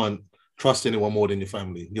you can't trust anyone more than your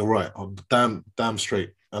family. You're right. I'm damn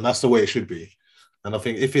straight, and that's the way it should be. And I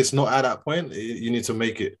think if it's not at that point, you need to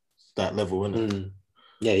make it that level, innit?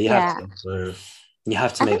 Yeah, you have to. So you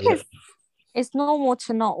have to I make think it's normal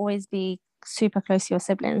to not always be super close to your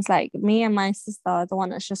siblings. Like me and my sister, the one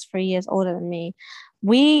that's just 3 years older than me,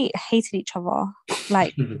 we hated each other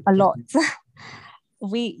like a lot.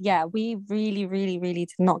 We really, really, really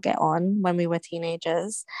did not get on when we were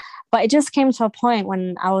teenagers. But it just came to a point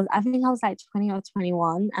when I think I was like 20 or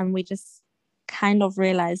 21, and we just kind of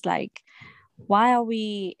realized, like, why are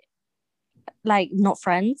we like not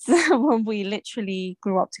friends when we literally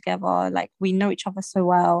grew up together? Like, we know each other so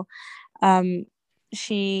well.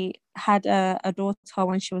 She had a daughter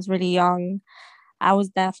when she was really young. I was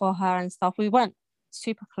there for her and stuff. We weren't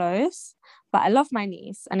super close, but I love my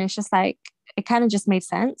niece, and it's just like, it kind of just made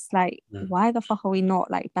sense. Like, why the fuck are we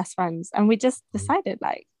not like best friends? And we just decided,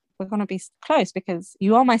 like, we're gonna be close because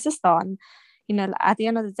you are my sister. And you know, at the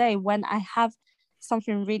end of the day, when I have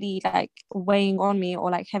something really like weighing on me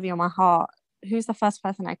or like heavy on my heart, who's the first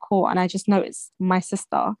person I call? And I just know it's my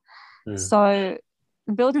sister. So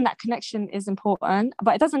building that connection is important,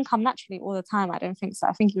 but it doesn't come naturally all the time. I don't think so.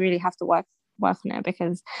 I think you really have to work on it,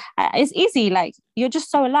 because it's easy. Like, you're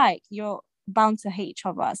just so alike, you're bound to hate each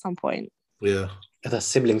other at some point. Yeah, that's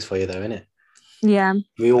siblings for you, though, isn't it? Yeah,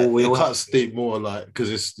 we all cuts deep more, like, because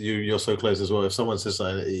it's you're so close as well. If someone says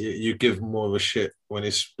like, you give more of a shit when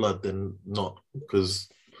it's blood than not, because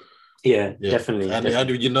definitely. And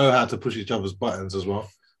you know how to push each other's buttons as well.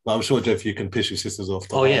 But I'm sure, Jeff, you can piss your sisters off.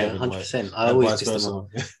 100%. I always piss them off.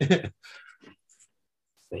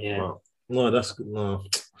 No, that's good. No.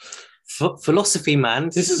 Philosophy, man.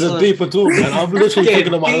 This is a deeper talk, man. I'm literally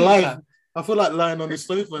thinking of my life. Man. I feel like lying on the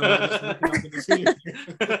sofa and just looking up at the ceiling.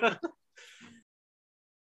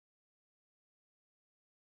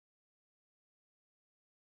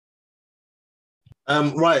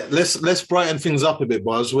 Right, let's brighten things up a bit,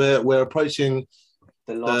 Buzz. We're approaching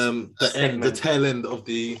the tail end of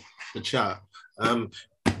the chat.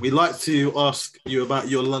 We'd like to ask you about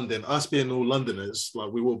your London. Us being all Londoners,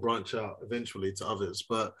 like, we will branch out eventually to others,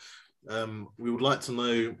 but we would like to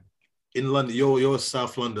know, in London, you're a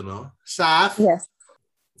South Londoner. South? Yes.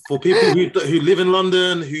 For people who live in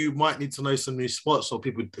London, who might need to know some new spots, or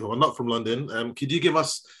people who are not from London, could you give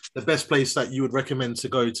us the best place that you would recommend to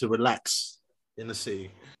go to relax in the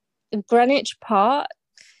city? Greenwich Park.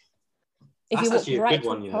 If you walk right to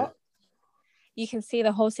the top, you can see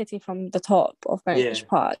the whole city from the top of Greenwich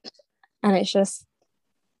Park. And it's just,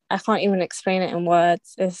 I can't even explain it in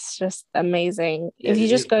words. It's just amazing. If you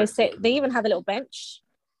just go sit, they even have a little bench.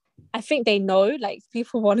 I think they know, like,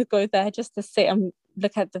 people want to go there just to sit and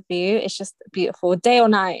look at the view. It's just beautiful, day or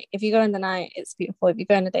night. If you go in the night, it's beautiful. If you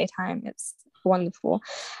go in the daytime, it's wonderful.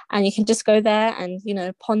 And you can just go there and, you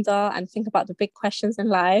know, ponder and think about the big questions in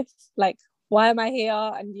life, like, why am I here?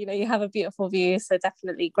 And, you know, you have a beautiful view. So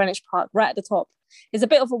definitely Greenwich Park, right at the top. It's a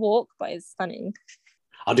bit of a walk, but it's stunning.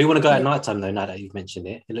 I do want to go at night time, though, now that you've mentioned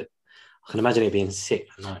it. I can imagine it being sick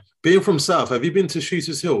at night. Being from South, have you been to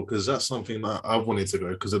Shooters Hill? Because that's something that I wanted to go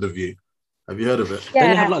because of the view. Have you heard of it? Yeah, don't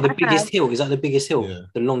they have like the biggest hill? Is that the biggest hill? Yeah.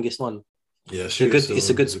 The longest one? Yeah, it's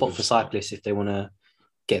a good spot for cyclists if they want to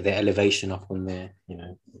get their elevation up on their, you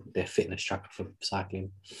know, their fitness tracker for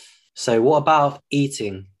cycling. So what about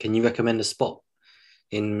eating? Can you recommend a spot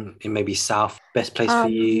in maybe South? Best place for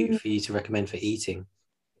you to recommend for eating?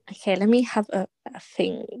 Okay, let me have a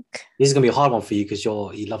think. This is gonna be a hard one for you because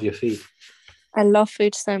you love your food. I love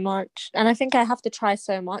food so much, and I think I have to try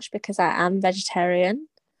so much because I am vegetarian.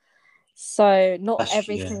 So not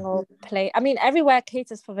every single place. I mean, everywhere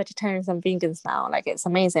caters for vegetarians and vegans now. Like, it's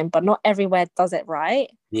amazing, but not everywhere does it right.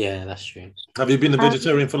 Yeah, that's true. Have you been a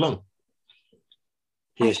vegetarian for long?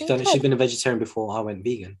 Yeah, she's been a vegetarian before I went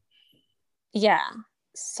vegan. Yeah.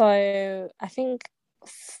 So I think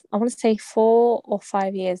I want to say 4 or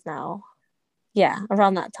 5 years now. Yeah,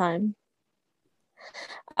 around that time.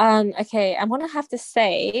 Okay, I'm gonna have to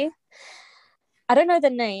say, I don't know the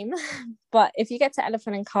name, but if you get to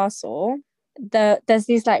Elephant and Castle, there's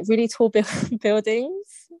these like really tall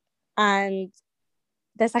buildings, and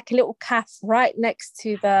there's like a little cafe right next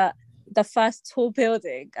to the first tall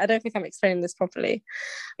building. I don't think I'm explaining this properly,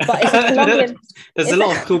 but it's a Colombian. There's a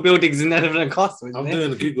lot of cool buildings in Elephant and Castle. I'm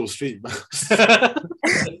doing Google Street Maps.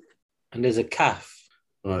 And there's a cafe.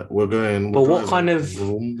 Right, we're going. But what kind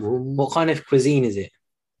of cuisine is it?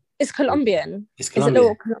 It's Colombian. It's a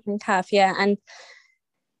little Colombian cafe, yeah, and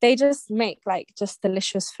they just make like just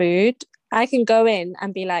delicious food. I can go in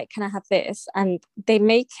and be like, can I have this? And they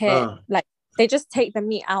make it like, they just take the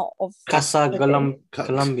meat out of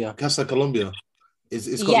Colombia. Casa Colombia.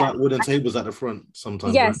 It's got like wooden tables at the front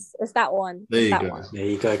sometimes. Yes, right? It's that one. There you go. There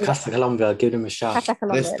you go. Casa Colombia. Give them a shout. Casa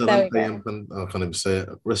Colombia. Restaurante I can't even say it.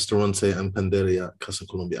 Restaurante and Panderia Casa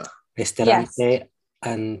Colombia. Restaurante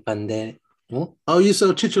and Panderia. Oh, you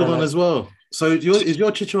sell chicharron as well. So is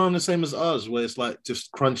your chicharron the same as ours, where it's like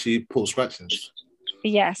just crunchy pork scratchings?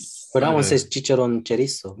 Yes. But that one says chicharron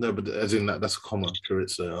chorizo. No, but as in that's a comma,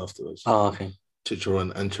 chorizo afterwards. Oh, okay.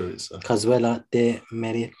 Chicharron and chorizo. Cazuela de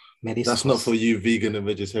Mariscos. That's not for you vegan and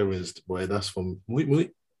vegetarians, boy. That's from muy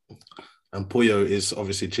muy. And pollo is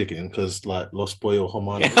obviously chicken because like Los Pollo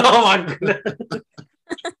Homano. Oh my goodness.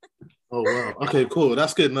 Oh wow. Okay, cool.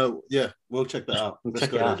 That's good. No, yeah, we'll check that out. Let's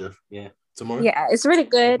check it out. Jeff. Yeah. Tomorrow. Yeah, it's really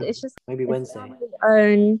good. It's just maybe Wednesday.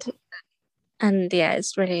 Owned, and yeah,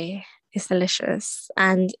 it's delicious.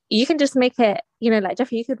 And you can just make it. You know, like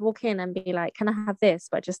Jeffrey, you could walk in and be like, "Can I have this?"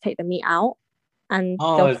 But just take the meat out, and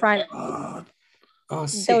they'll fry it.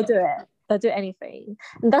 They'll do it. They'll do anything,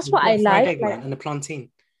 and that's what I like. Egg, like and the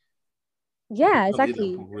plantain. Yeah,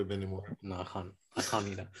 exactly. No, I can't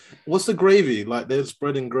eat that. What's the gravy? Like they're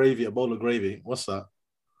spreading gravy, a bowl of gravy. What's that?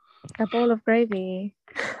 A bowl of gravy.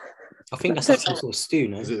 I think that's like some sort of stew,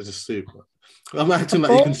 no? Is it a stew? I'm acting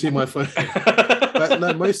like you can see my phone. But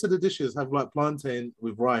no, most of the dishes have like plantain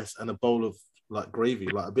with rice and a bowl of like gravy,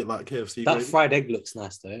 like a bit like KFC. That gravy. fried egg looks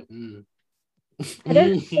nice though. I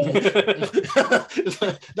don't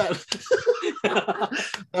that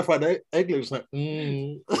fried egg looks like.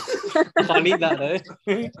 I can't eat that though.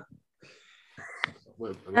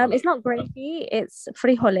 It's not gravy, it's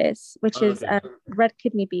frijoles, which is red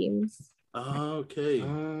kidney beans. Okay.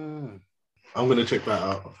 I'm gonna check that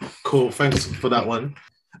out. Cool. Thanks for that one.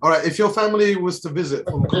 All right. If your family was to visit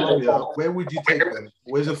from Colombia, where would you take them?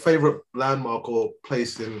 Where's your favorite landmark or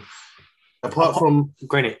place apart from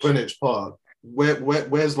Greenwich Park?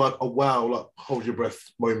 Where's like a wow, like hold your breath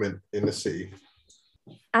moment in the city?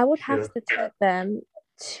 I would have to take them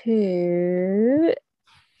to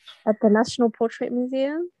the National Portrait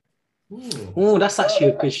Museum. Oh, that's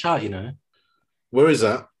actually a good shout, you know. Where is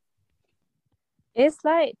that? It's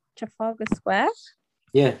like Trafalgar Square.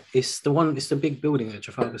 Yeah, it's the big building at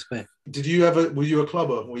Trafalgar Square. Were you a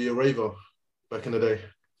clubber? Were you a raver back in the day?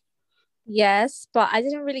 Yes, but I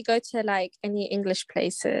didn't really go to like any English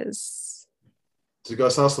places. Did you go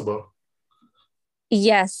to Salsa Bar?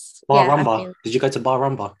 Yes. Bar Rumba. Did you go to Bar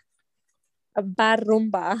Rumba? Bar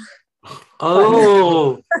Rumba.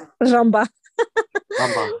 Oh. Rumba.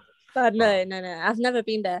 Rumba. But no. I've never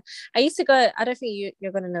been there. I used to go, I don't think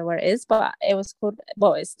you're going to know where it is, but it was called,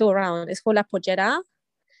 well, it's still around. It's called La Pollera,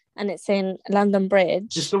 and it's in London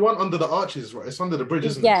Bridge. It's the one under the arches, right? It's under the bridge,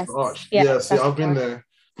 isn't it? The arch. Yeah, see, I've been there.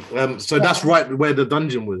 So that's right where the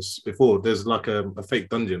dungeon was before. There's like a fake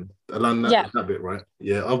dungeon around that bit, right?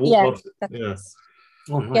 Yeah, I walked past it. Yeah.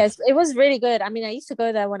 Oh, nice. Yes, it was really good. I mean, I used to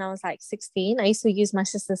go there when I was like 16. I used to use my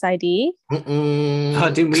sister's ID.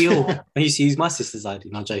 Oh, didn't we all? I used to use my sister's ID.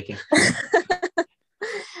 Not joking.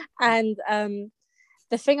 And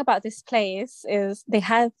the thing about this place is they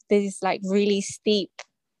have these like really steep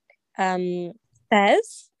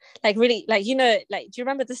stairs. Like really, like, you know, like, do you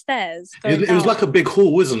remember the stairs? It was like a big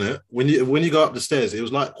hall, wasn't it? When you go up the stairs, it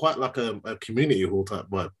was like quite like a community hall type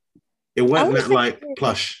vibe. It wasn't like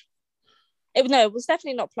plush. It was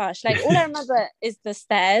definitely not plush. Like all I remember is the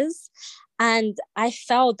stairs, and I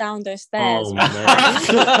fell down those stairs. Oh man!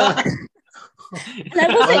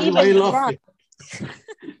 That wasn't even wrong.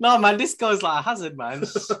 No man, this girl's like a hazard, man.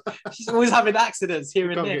 She's always having accidents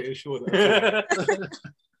here and there.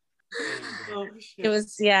 It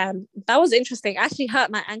was that was interesting. I actually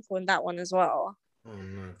hurt my ankle in that one as well. Oh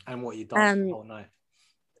no! And what you done the whole night?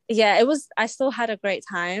 Yeah, it was. I still had a great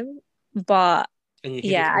time, but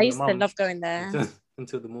I used to love going there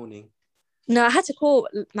until the morning. No, I had to call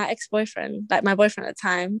my ex-boyfriend, like my boyfriend at the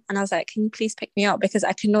time, and I was like, "Can you please pick me up?" Because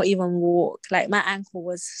I could not even walk. Like my ankle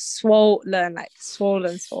was swollen.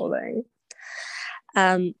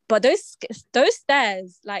 But those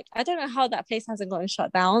stairs, like, I don't know how that place hasn't gotten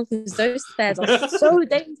shut down, because those stairs are so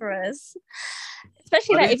dangerous.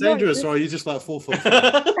 Especially like, if dangerous, or are you just like 4 foot?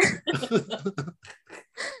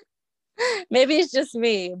 Maybe it's just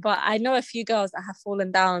me, but I know a few girls that have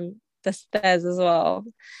fallen down the stairs as well,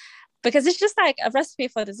 because it's just like a recipe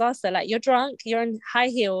for disaster. Like, you're drunk, you're in high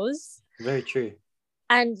heels. Very true.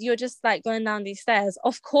 And you're just like going down these stairs.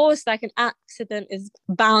 Of course, like an accident is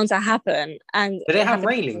bound to happen. And do they have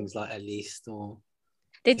railings, like, at least, or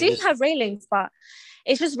they do have railings, but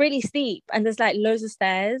it's just really steep, and there's like loads of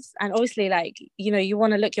stairs. And obviously, like, you know, you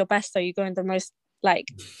want to look your best, so you go in the most like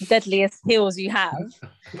deadliest heels you have.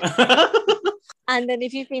 And then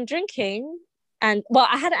if you've been drinking, and well,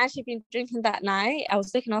 I hadn't actually been drinking that night. I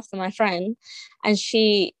was looking after my friend, and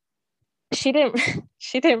she didn't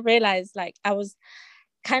she didn't realize like I was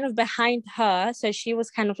kind of behind her, so she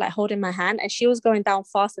was kind of like holding my hand, and she was going down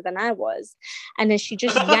faster than I was, and then she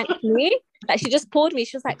just yanked me, like she just pulled me.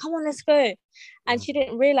 She was like, come on, let's go. And she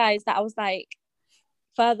didn't realize that I was like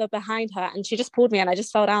further behind her, and she just pulled me, and I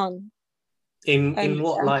just fell down. In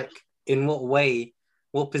what way,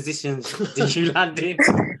 what positions did you land in?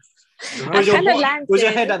 Was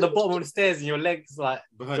your head at the bottom of the stairs and your legs like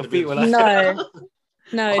your feet were like no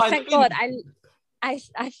thank God I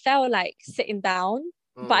fell like sitting down,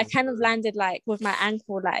 but I kind of landed like with my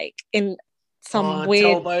ankle like in some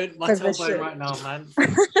weird tailbone right now, man.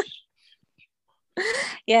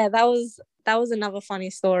 Yeah, that was another funny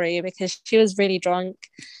story, because she was really drunk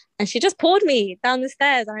and she just pulled me down the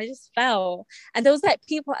stairs and I just fell, and there was like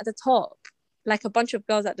people at the top, like a bunch of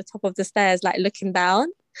girls at the top of the stairs like looking down,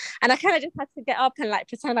 and I kind of just had to get up and like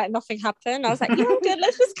pretend like nothing happened. I was like, yeah, I'm good,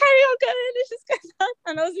 let's just carry on going, let's just go down.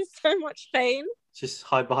 And I was in so much pain. Just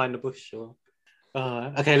hide behind the bush or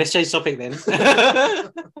okay, let's change topic then.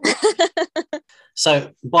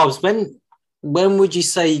 So Bobs, when would you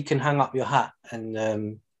say you can hang up your hat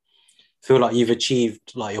and feel like you've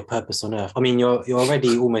achieved like your purpose on earth? I mean, you're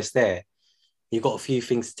already almost there. You've got a few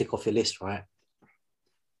things to tick off your list, right?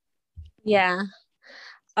 Yeah.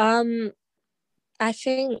 I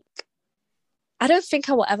don't think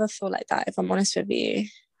I will ever feel like that, if I'm honest with you.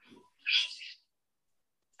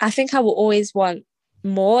 I think I will always want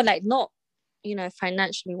more, like not,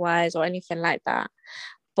 financially wise or anything like that,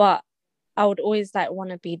 but I would always like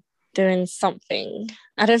want to be doing something.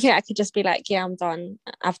 I don't think I could just be like, yeah, I'm done.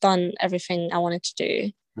 I've done everything I wanted to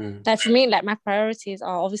do. Like for me, like my priorities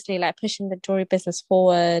are obviously like pushing the jewelry business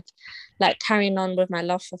forward, like carrying on with my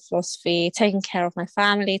love for philosophy, taking care of my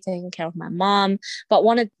family, taking care of my mom. But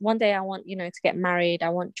one day I want, to get married. I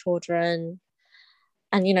want children,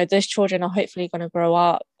 and those children are hopefully going to grow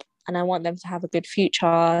up, and I want them to have a good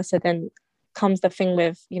future. So then comes the thing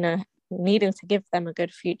with, needing to give them a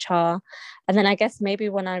good future. And then I guess maybe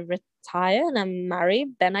when I retire and I'm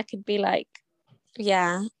married, then I could be like,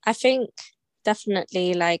 yeah, I think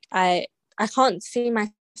definitely like I can't see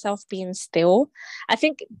myself being still. I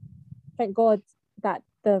think, thank God that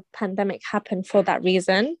the pandemic happened for that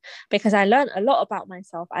reason, because I learned a lot about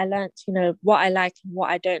myself. I learned, what I like and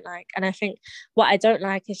what I don't like. And I think what I don't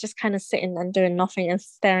like is just kind of sitting and doing nothing and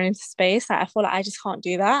staring into space. Like, I feel like I just can't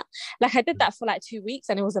do that. Like I did that for like 2 weeks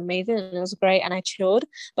and it was amazing and it was great and I chilled.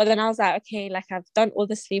 But then I was like, okay, like I've done all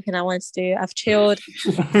the sleeping I wanted to do. I've chilled.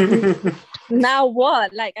 Now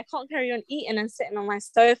what? Like I can't carry on eating and sitting on my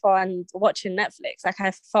sofa and watching Netflix. Like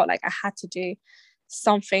I felt like I had to do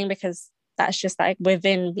something, because that's just like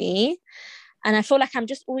within me. And I feel like I'm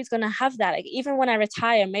just always going to have that. Like even when I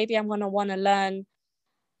retire, maybe I'm going to want to learn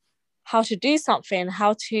how to do something,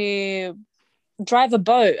 how to drive a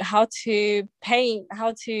boat, how to paint,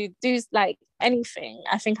 how to do like anything.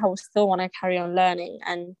 I think I will still want to carry on learning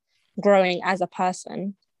and growing as a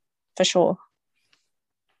person, for sure.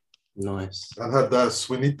 Nice. I had that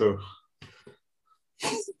Swinito.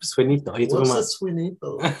 Swinito? Are you talking about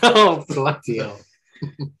Swinito? Oh, bloody hell.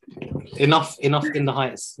 Enough in the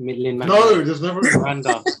Heights, Lin-Manuel. No, there's never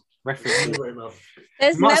Miranda reference. Never enough.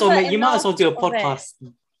 You might as well do a podcast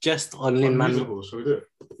just on Lin-Manuel. Shall we do it?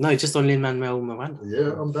 No, just on Lin-Manuel Miranda.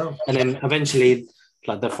 Yeah, I'm down. And then eventually,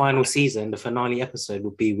 like the final season, the finale episode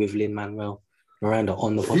will be with Lin-Manuel Miranda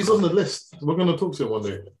on the podcast. He's on the list. We're gonna talk to him one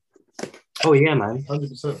day. Oh yeah, man.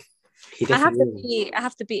 100%. I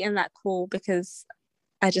have to be in that call, because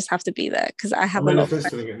I just have to be there, because I have a lot of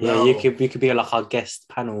friends. Yeah, you could be like our guest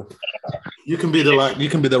panel. You can be the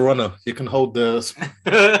runner. You can hold the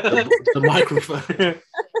microphone.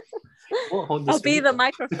 I'll be the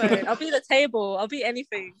microphone. I'll be the table. I'll be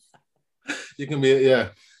anything. You can be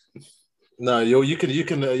No, you can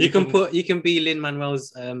be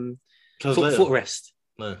Lin-Manuel's footrest.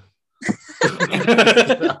 No.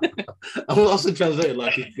 I'm also translating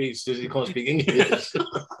like he can't speak English.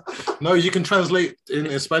 No, you can translate in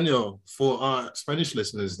Espanol for our Spanish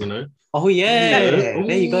listeners, Oh yeah,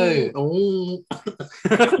 there you go. Oh.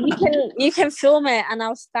 You can film it and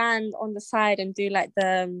I'll stand on the side and do like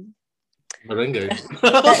the merengue.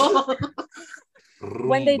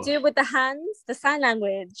 When they do with the hands, the sign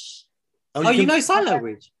language. You know sign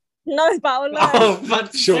language? No, but I'll learn. Oh,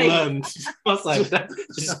 but she'll learn.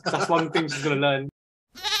 That's one thing she's gonna learn.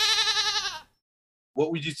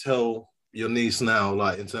 What would you tell your niece now,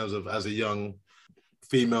 like in terms of as a young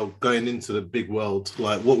female going into the big world?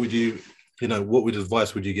 Like, what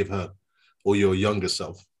advice would you give her or your younger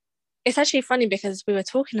self? It's actually funny because we were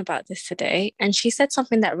talking about this today and she said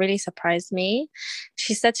something that really surprised me.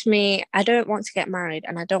 She said to me, I don't want to get married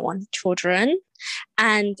and I don't want children.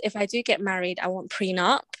 And if I do get married, I want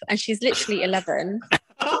prenup. And she's literally 11.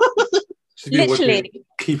 She's been literally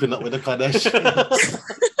keeping up with the Kardashians.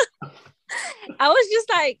 I was just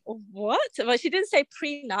like, what? But she didn't say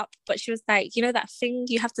prenup, but she was like, you know, that thing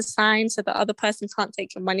you have to sign so the other person can't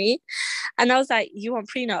take your money. And I was like, you want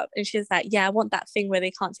prenup? And she was like, yeah, I want that thing where they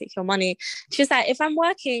can't take your money. She was like, if I'm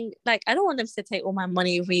working, like, I don't want them to take all my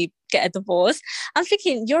money if we get a divorce. I'm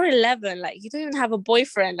thinking, you're 11, like, you don't even have a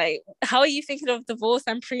boyfriend. Like, how are you thinking of divorce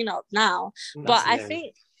and prenup now? But I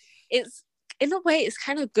think it's, in a way, it's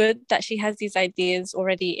kind of good that she has these ideas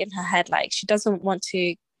already in her head. Like, she doesn't want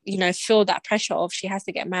to, you know, feel that pressure of she has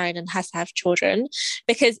to get married and has to have children.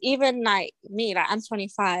 Because even like me, like I'm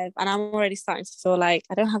 25 and I'm already starting to feel like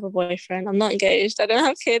I don't have a boyfriend, I'm not engaged, I don't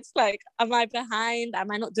have kids. Like, am I behind? Am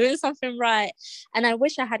I not doing something right? And I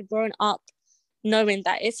wish I had grown up knowing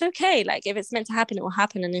that it's okay. Like, if it's meant to happen, it will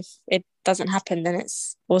happen. And if it doesn't happen, then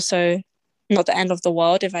it's also not the end of the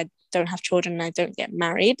world if I don't have children and I don't get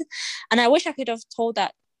married. And I wish I could have told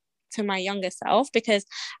that to my younger self, because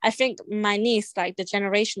I think my niece, like the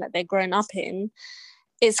generation that they're growing up in,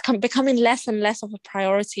 it's becoming less and less of a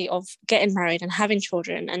priority of getting married and having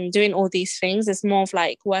children and doing all these things. It's more of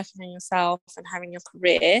like working on yourself and having your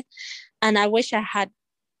career. And I wish I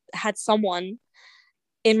had someone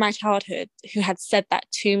in my childhood who had said that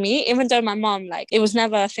to me, even though my mom, like, it was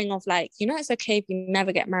never a thing of like, you know, it's okay if you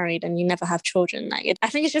never get married and you never have children. Like, I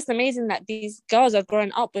think it's just amazing that these girls are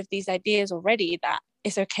growing up with these ideas already, that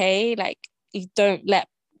it's okay. Like, you don't let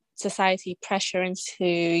society pressure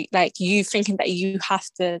into like you thinking that you have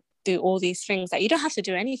to do all these things. That you don't have to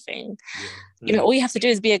do anything. You know, all you have to do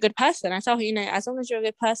is be a good person. I tell her, you know, as long as you're a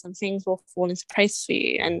good person, things will fall into place for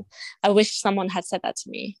you. And I wish someone had said that to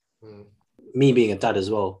me. Me being a dad as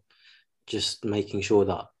well, just making sure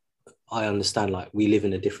that I understand, like, we live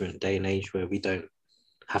in a different day and age where we don't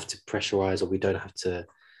have to pressurize, or we don't have to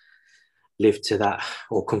live to that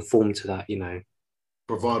or conform to that, you know,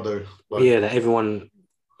 bravado. Like, yeah, that everyone,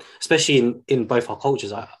 especially in both our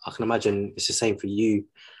cultures, I can imagine it's the same for you,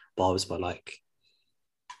 Barbs, but like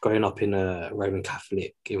growing up in a Roman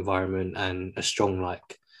Catholic environment and a strong,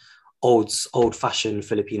 like, old-fashioned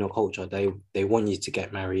Filipino culture, they want you to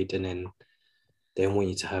get married, and then they want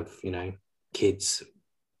you to have, you know, kids.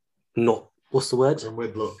 Not, what's the word?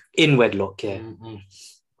 In wedlock, yeah. Mm-hmm.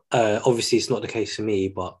 Obviously, it's not the case for me,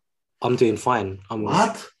 but I'm doing fine.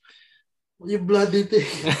 What? You bloody thing.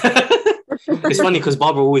 It's funny because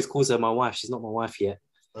Barbara always calls her my wife. She's not my wife yet.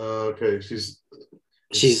 Okay, she's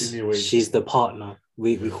the partner.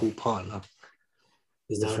 We call partner.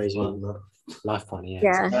 Is the phrase? Life partner.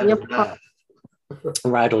 Yeah. Yeah.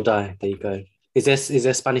 Ride or die. There you go. Is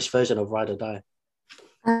there a Spanish version of ride or die?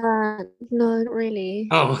 No, not really.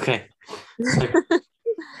 Oh, okay.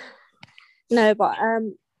 No, but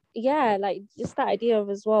yeah, like just that idea of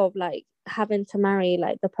as well of like having to marry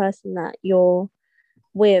like the person that you're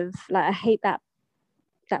with. Like, I hate that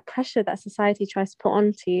pressure that society tries to put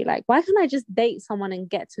onto you. Like, why can't I just date someone and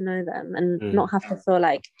get to know them and not have to feel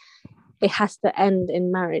like it has to end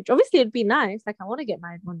in marriage? Obviously, it'd be nice. Like, I want to get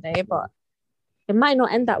married one day, but it might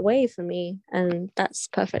not end that way for me, and that's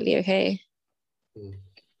perfectly okay.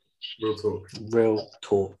 Real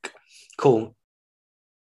talk. Cool.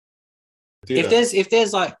 If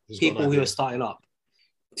there's like people who are starting up,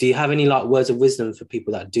 do you have any like words of wisdom for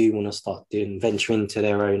people that do want to start venture into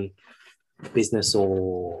their own business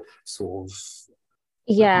or sort of?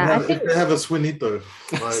 Yeah, if they have a sueñito,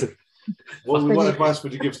 like, what advice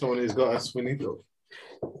would you give someone who's got a sueñito?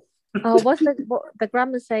 Oh, what the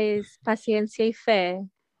grammar says? Paciencia y fe.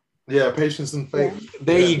 Yeah, patience and faith. Yeah.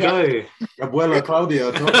 There you go. Abuela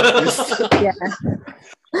Claudia. Yeah.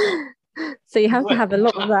 So you have to have a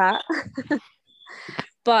lot of that.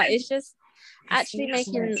 But it's just actually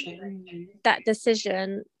making that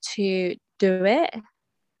decision to do it,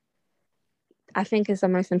 I think, is the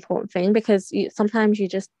most important thing, because sometimes you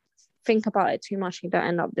just think about it too much, you don't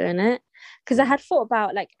end up doing it. Because I had thought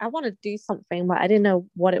about, like, I want to do something, but I didn't know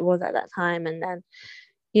what it was at that time. And then,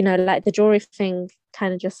 you know, like the jewelry thing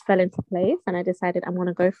kind of just fell into place and I decided I'm going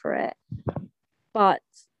to go for it. But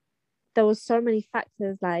there was so many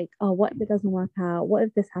factors, like, oh, what if it doesn't work out? What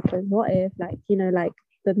if this happens? What if, like, you know, like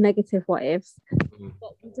the negative what ifs.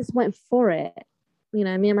 But we just went for it. You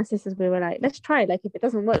know, me and my sisters, we were like, let's try it. Like, if it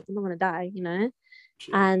doesn't work, I'm not going to die, you know?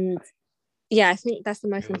 And yeah, I think that's the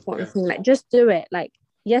most important thing. Like, just do it. Like,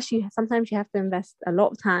 yes, sometimes you have to invest a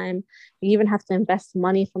lot of time. You even have to invest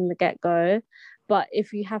money from the get-go. But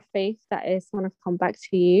if you have faith that it's going to come back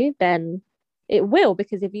to you, then it will,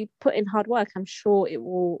 because if you put in hard work, I'm sure it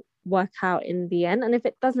will work out in the end. And if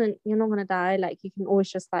it doesn't, you're not going to die. Like, you can always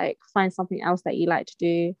just like find something else that you like to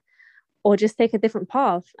do, or just take a different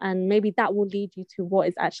path, and maybe that will lead you to what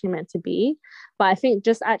is actually meant to be. But I think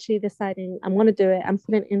just actually deciding I'm going to do it and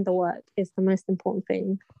putting in the work is the most important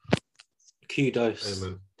thing. Kudos.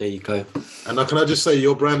 Amen. There you go. And can I just say,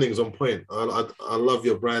 your branding's on point. I love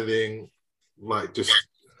your branding. Like, just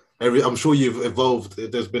I'm sure you've evolved.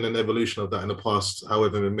 There's been an evolution of that in the past,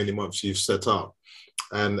 however many months you've set up.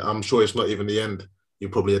 And I'm sure it's not even the end.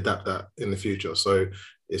 You'll probably adapt that in the future. So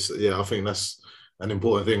I think that's an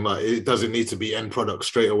important thing. Like, it doesn't need to be end product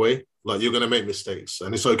straight away. Like, you're going to make mistakes,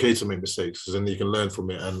 and it's okay to make mistakes, and you can learn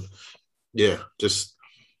from it. And just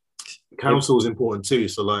counsel is important too.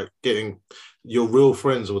 So like, getting your real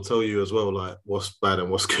friends will tell you as well, like, what's bad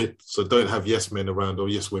and what's good. So don't have yes men around or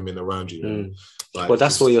yes women around you. Like, well,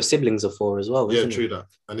 that's what your siblings are for as well. Yeah, true that.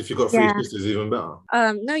 And if you've got three sisters, even better.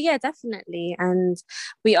 No, yeah, definitely. And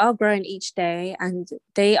we are growing each day, and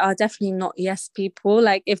they are definitely not yes people.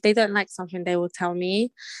 Like, if they don't like something, they will tell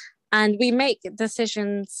me, and we make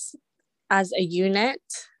decisions as a unit.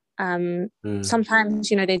 Sometimes,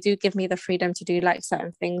 they do give me the freedom to do like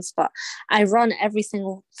certain things, but I run every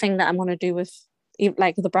single thing that I'm going to do with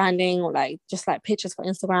like the branding, or like just like pictures for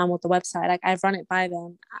Instagram or the website. Like, I run it by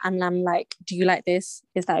them, and I'm like, do you like this?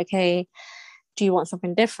 Is that okay? Do you want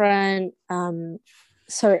something different?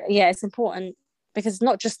 So yeah, it's important, because it's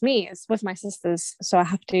not just me, it's with my sisters. So I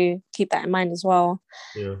have to keep that in mind as well.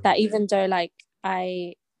 Yeah. That even though like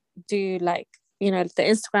I do like, the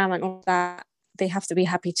Instagram and all that, they have to be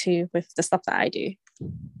happy too with the stuff that I do.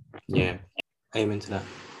 Yeah, amen to that.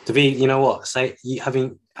 To be, you know what? Say,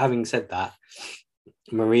 having said that,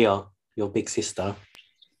 Maria, your big sister,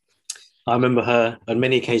 I remember her on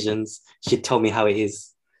many occasions. She'd tell me how it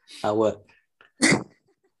is at work.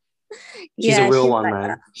 She's a real one, like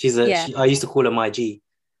man. I used to call her my G,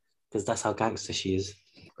 because that's how gangster she is.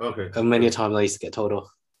 Okay. And many times I used to get told off.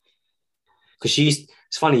 Because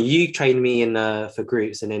it's funny, you trained me in for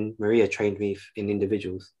groups, and then Maria trained me in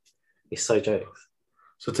individuals. It's so jokes.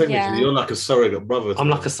 So technically, you're like a surrogate brother. I'm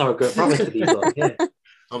like a surrogate brother to these lot, yeah.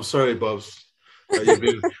 I'm sorry, Bobs.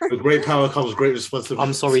 With great power comes great responsibility.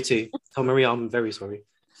 I'm sorry too. Tell Maria I'm very sorry.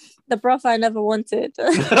 The brother I never wanted.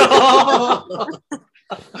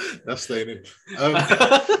 That's staying in.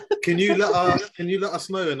 Can you let us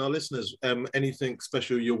know, and our listeners, anything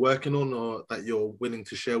special you're working on, or that you're willing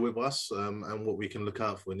to share with us, and what we can look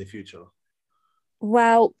out for in the future?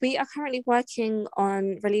 Well, we are currently working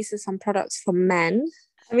on releasing some products for men.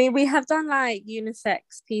 I mean, we have done like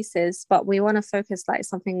unisex pieces, but we want to focus like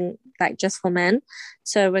something like just for men.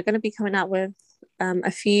 So we're going to be coming out with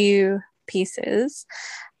a few pieces.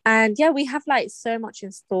 And yeah, we have like so much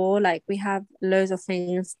in store. Like, we have loads of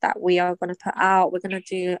things that we are going to put out. We're going to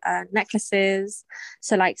do necklaces,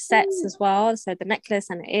 so like sets as well. So the necklace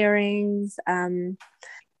and the earrings.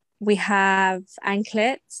 We have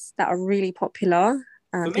anklets that are really popular.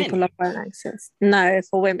 People love wearing anklets. No,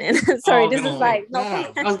 for women. Sorry, this is like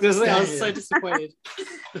not. I was going to say, I was so disappointed.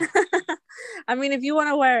 I mean, if you want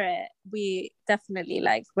to wear it, we definitely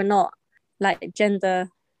like. We're not like gender,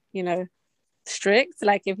 strict.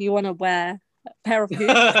 Like, if you want to wear a pair of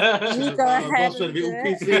hoops, you go ahead and do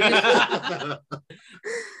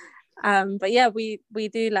it. But yeah, we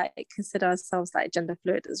do like consider ourselves like gender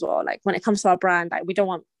fluid as well. Like, when it comes to our brand, like, we don't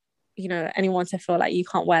want anyone to feel like you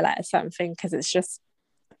can't wear like a certain thing because it's just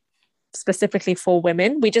specifically for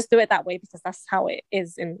women. We just do it that way because that's how it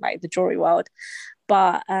is in like the jewelry world.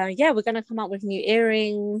 But yeah, we're gonna come out with new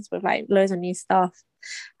earrings with like loads of new stuff,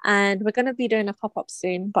 and we're gonna be doing a pop-up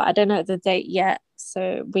soon, but I don't know the date yet,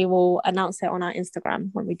 so we will announce it on our Instagram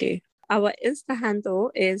when we do. Our Insta handle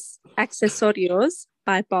is Accessorios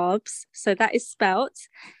by Bobs, so that is spelled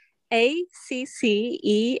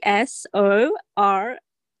ACCESORIOS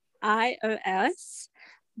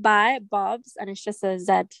by Bobs, and it's just a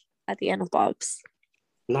Z at the end of Bobs.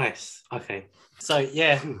 Nice. Okay. So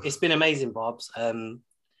yeah, it's been amazing, Bobs.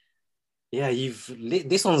 Yeah,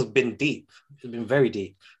 this one's been deep. It's been very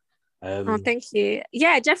deep. Oh, thank you.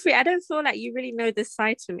 Yeah, Jeffrey, I don't feel like you really know this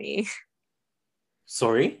side to me.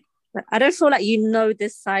 Sorry? I don't feel like you know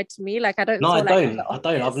this side to me. Like, I don't. No, feel I don't. Like I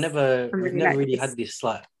don't. We've never really this. had this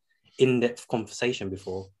like in-depth conversation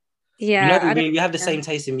before. Yeah, we have the same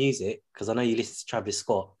taste in music, because I know you listen to Travis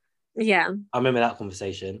Scott. Yeah, I remember that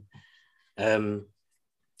conversation.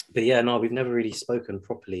 But yeah, no, we've never really spoken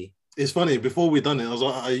properly. It's funny. Before we done it, I was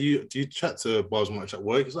like, do you chat to Bobs much at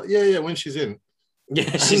work? It's like, yeah, when she's in.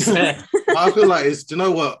 Yeah, she's there. I feel like do you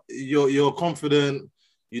know what? You're confident.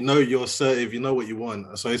 You're assertive. You know what you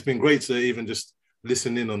want. So it's been great to even just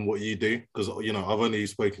listen in on what you do, because you know I've only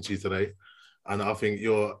spoken to you today, and I think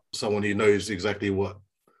you're someone who knows exactly what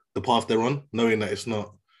the path they're on, knowing that it's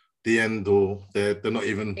not the end, or they're not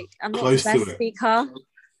even close to it. Speaker.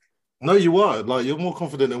 No, you are. Like, you're more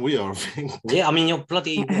confident than we are, I think. Yeah, I mean, you're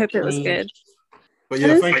bloody. I hope it was good. But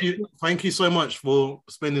yeah, thank you so much for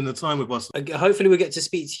spending the time with us. Hopefully, we'll get to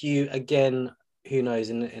speak to you again. Who knows,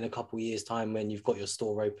 in a couple of years' time, when you've got your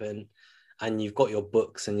store open and you've got your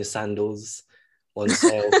books and your sandals on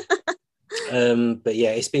sale. But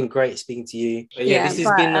yeah, it's been great speaking to you. But yeah, this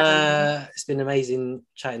has been it's been amazing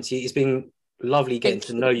chatting to you. It's been lovely getting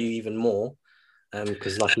to know you even more.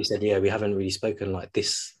 Because like you said, yeah, we haven't really spoken like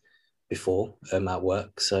this before at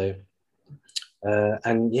work. So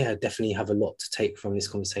and yeah, definitely have a lot to take from this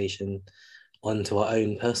conversation onto our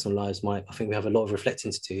own personal lives, Mike. I think we have a lot of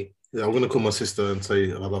reflecting to do. Yeah, I'm gonna call my sister and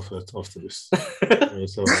say I love her after this.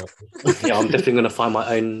 Yeah, I'm definitely gonna find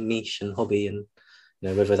my own niche and hobby, and you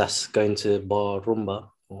know, whether that's going to bar rumba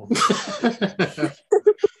or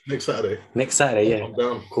next Saturday. Next Saturday, yeah. I'm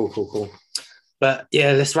down. Cool. But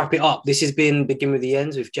yeah, let's wrap it up. This has been Begin with the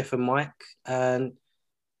Ends with Jeff and Mike, and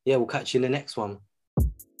yeah, we'll catch you in the next one.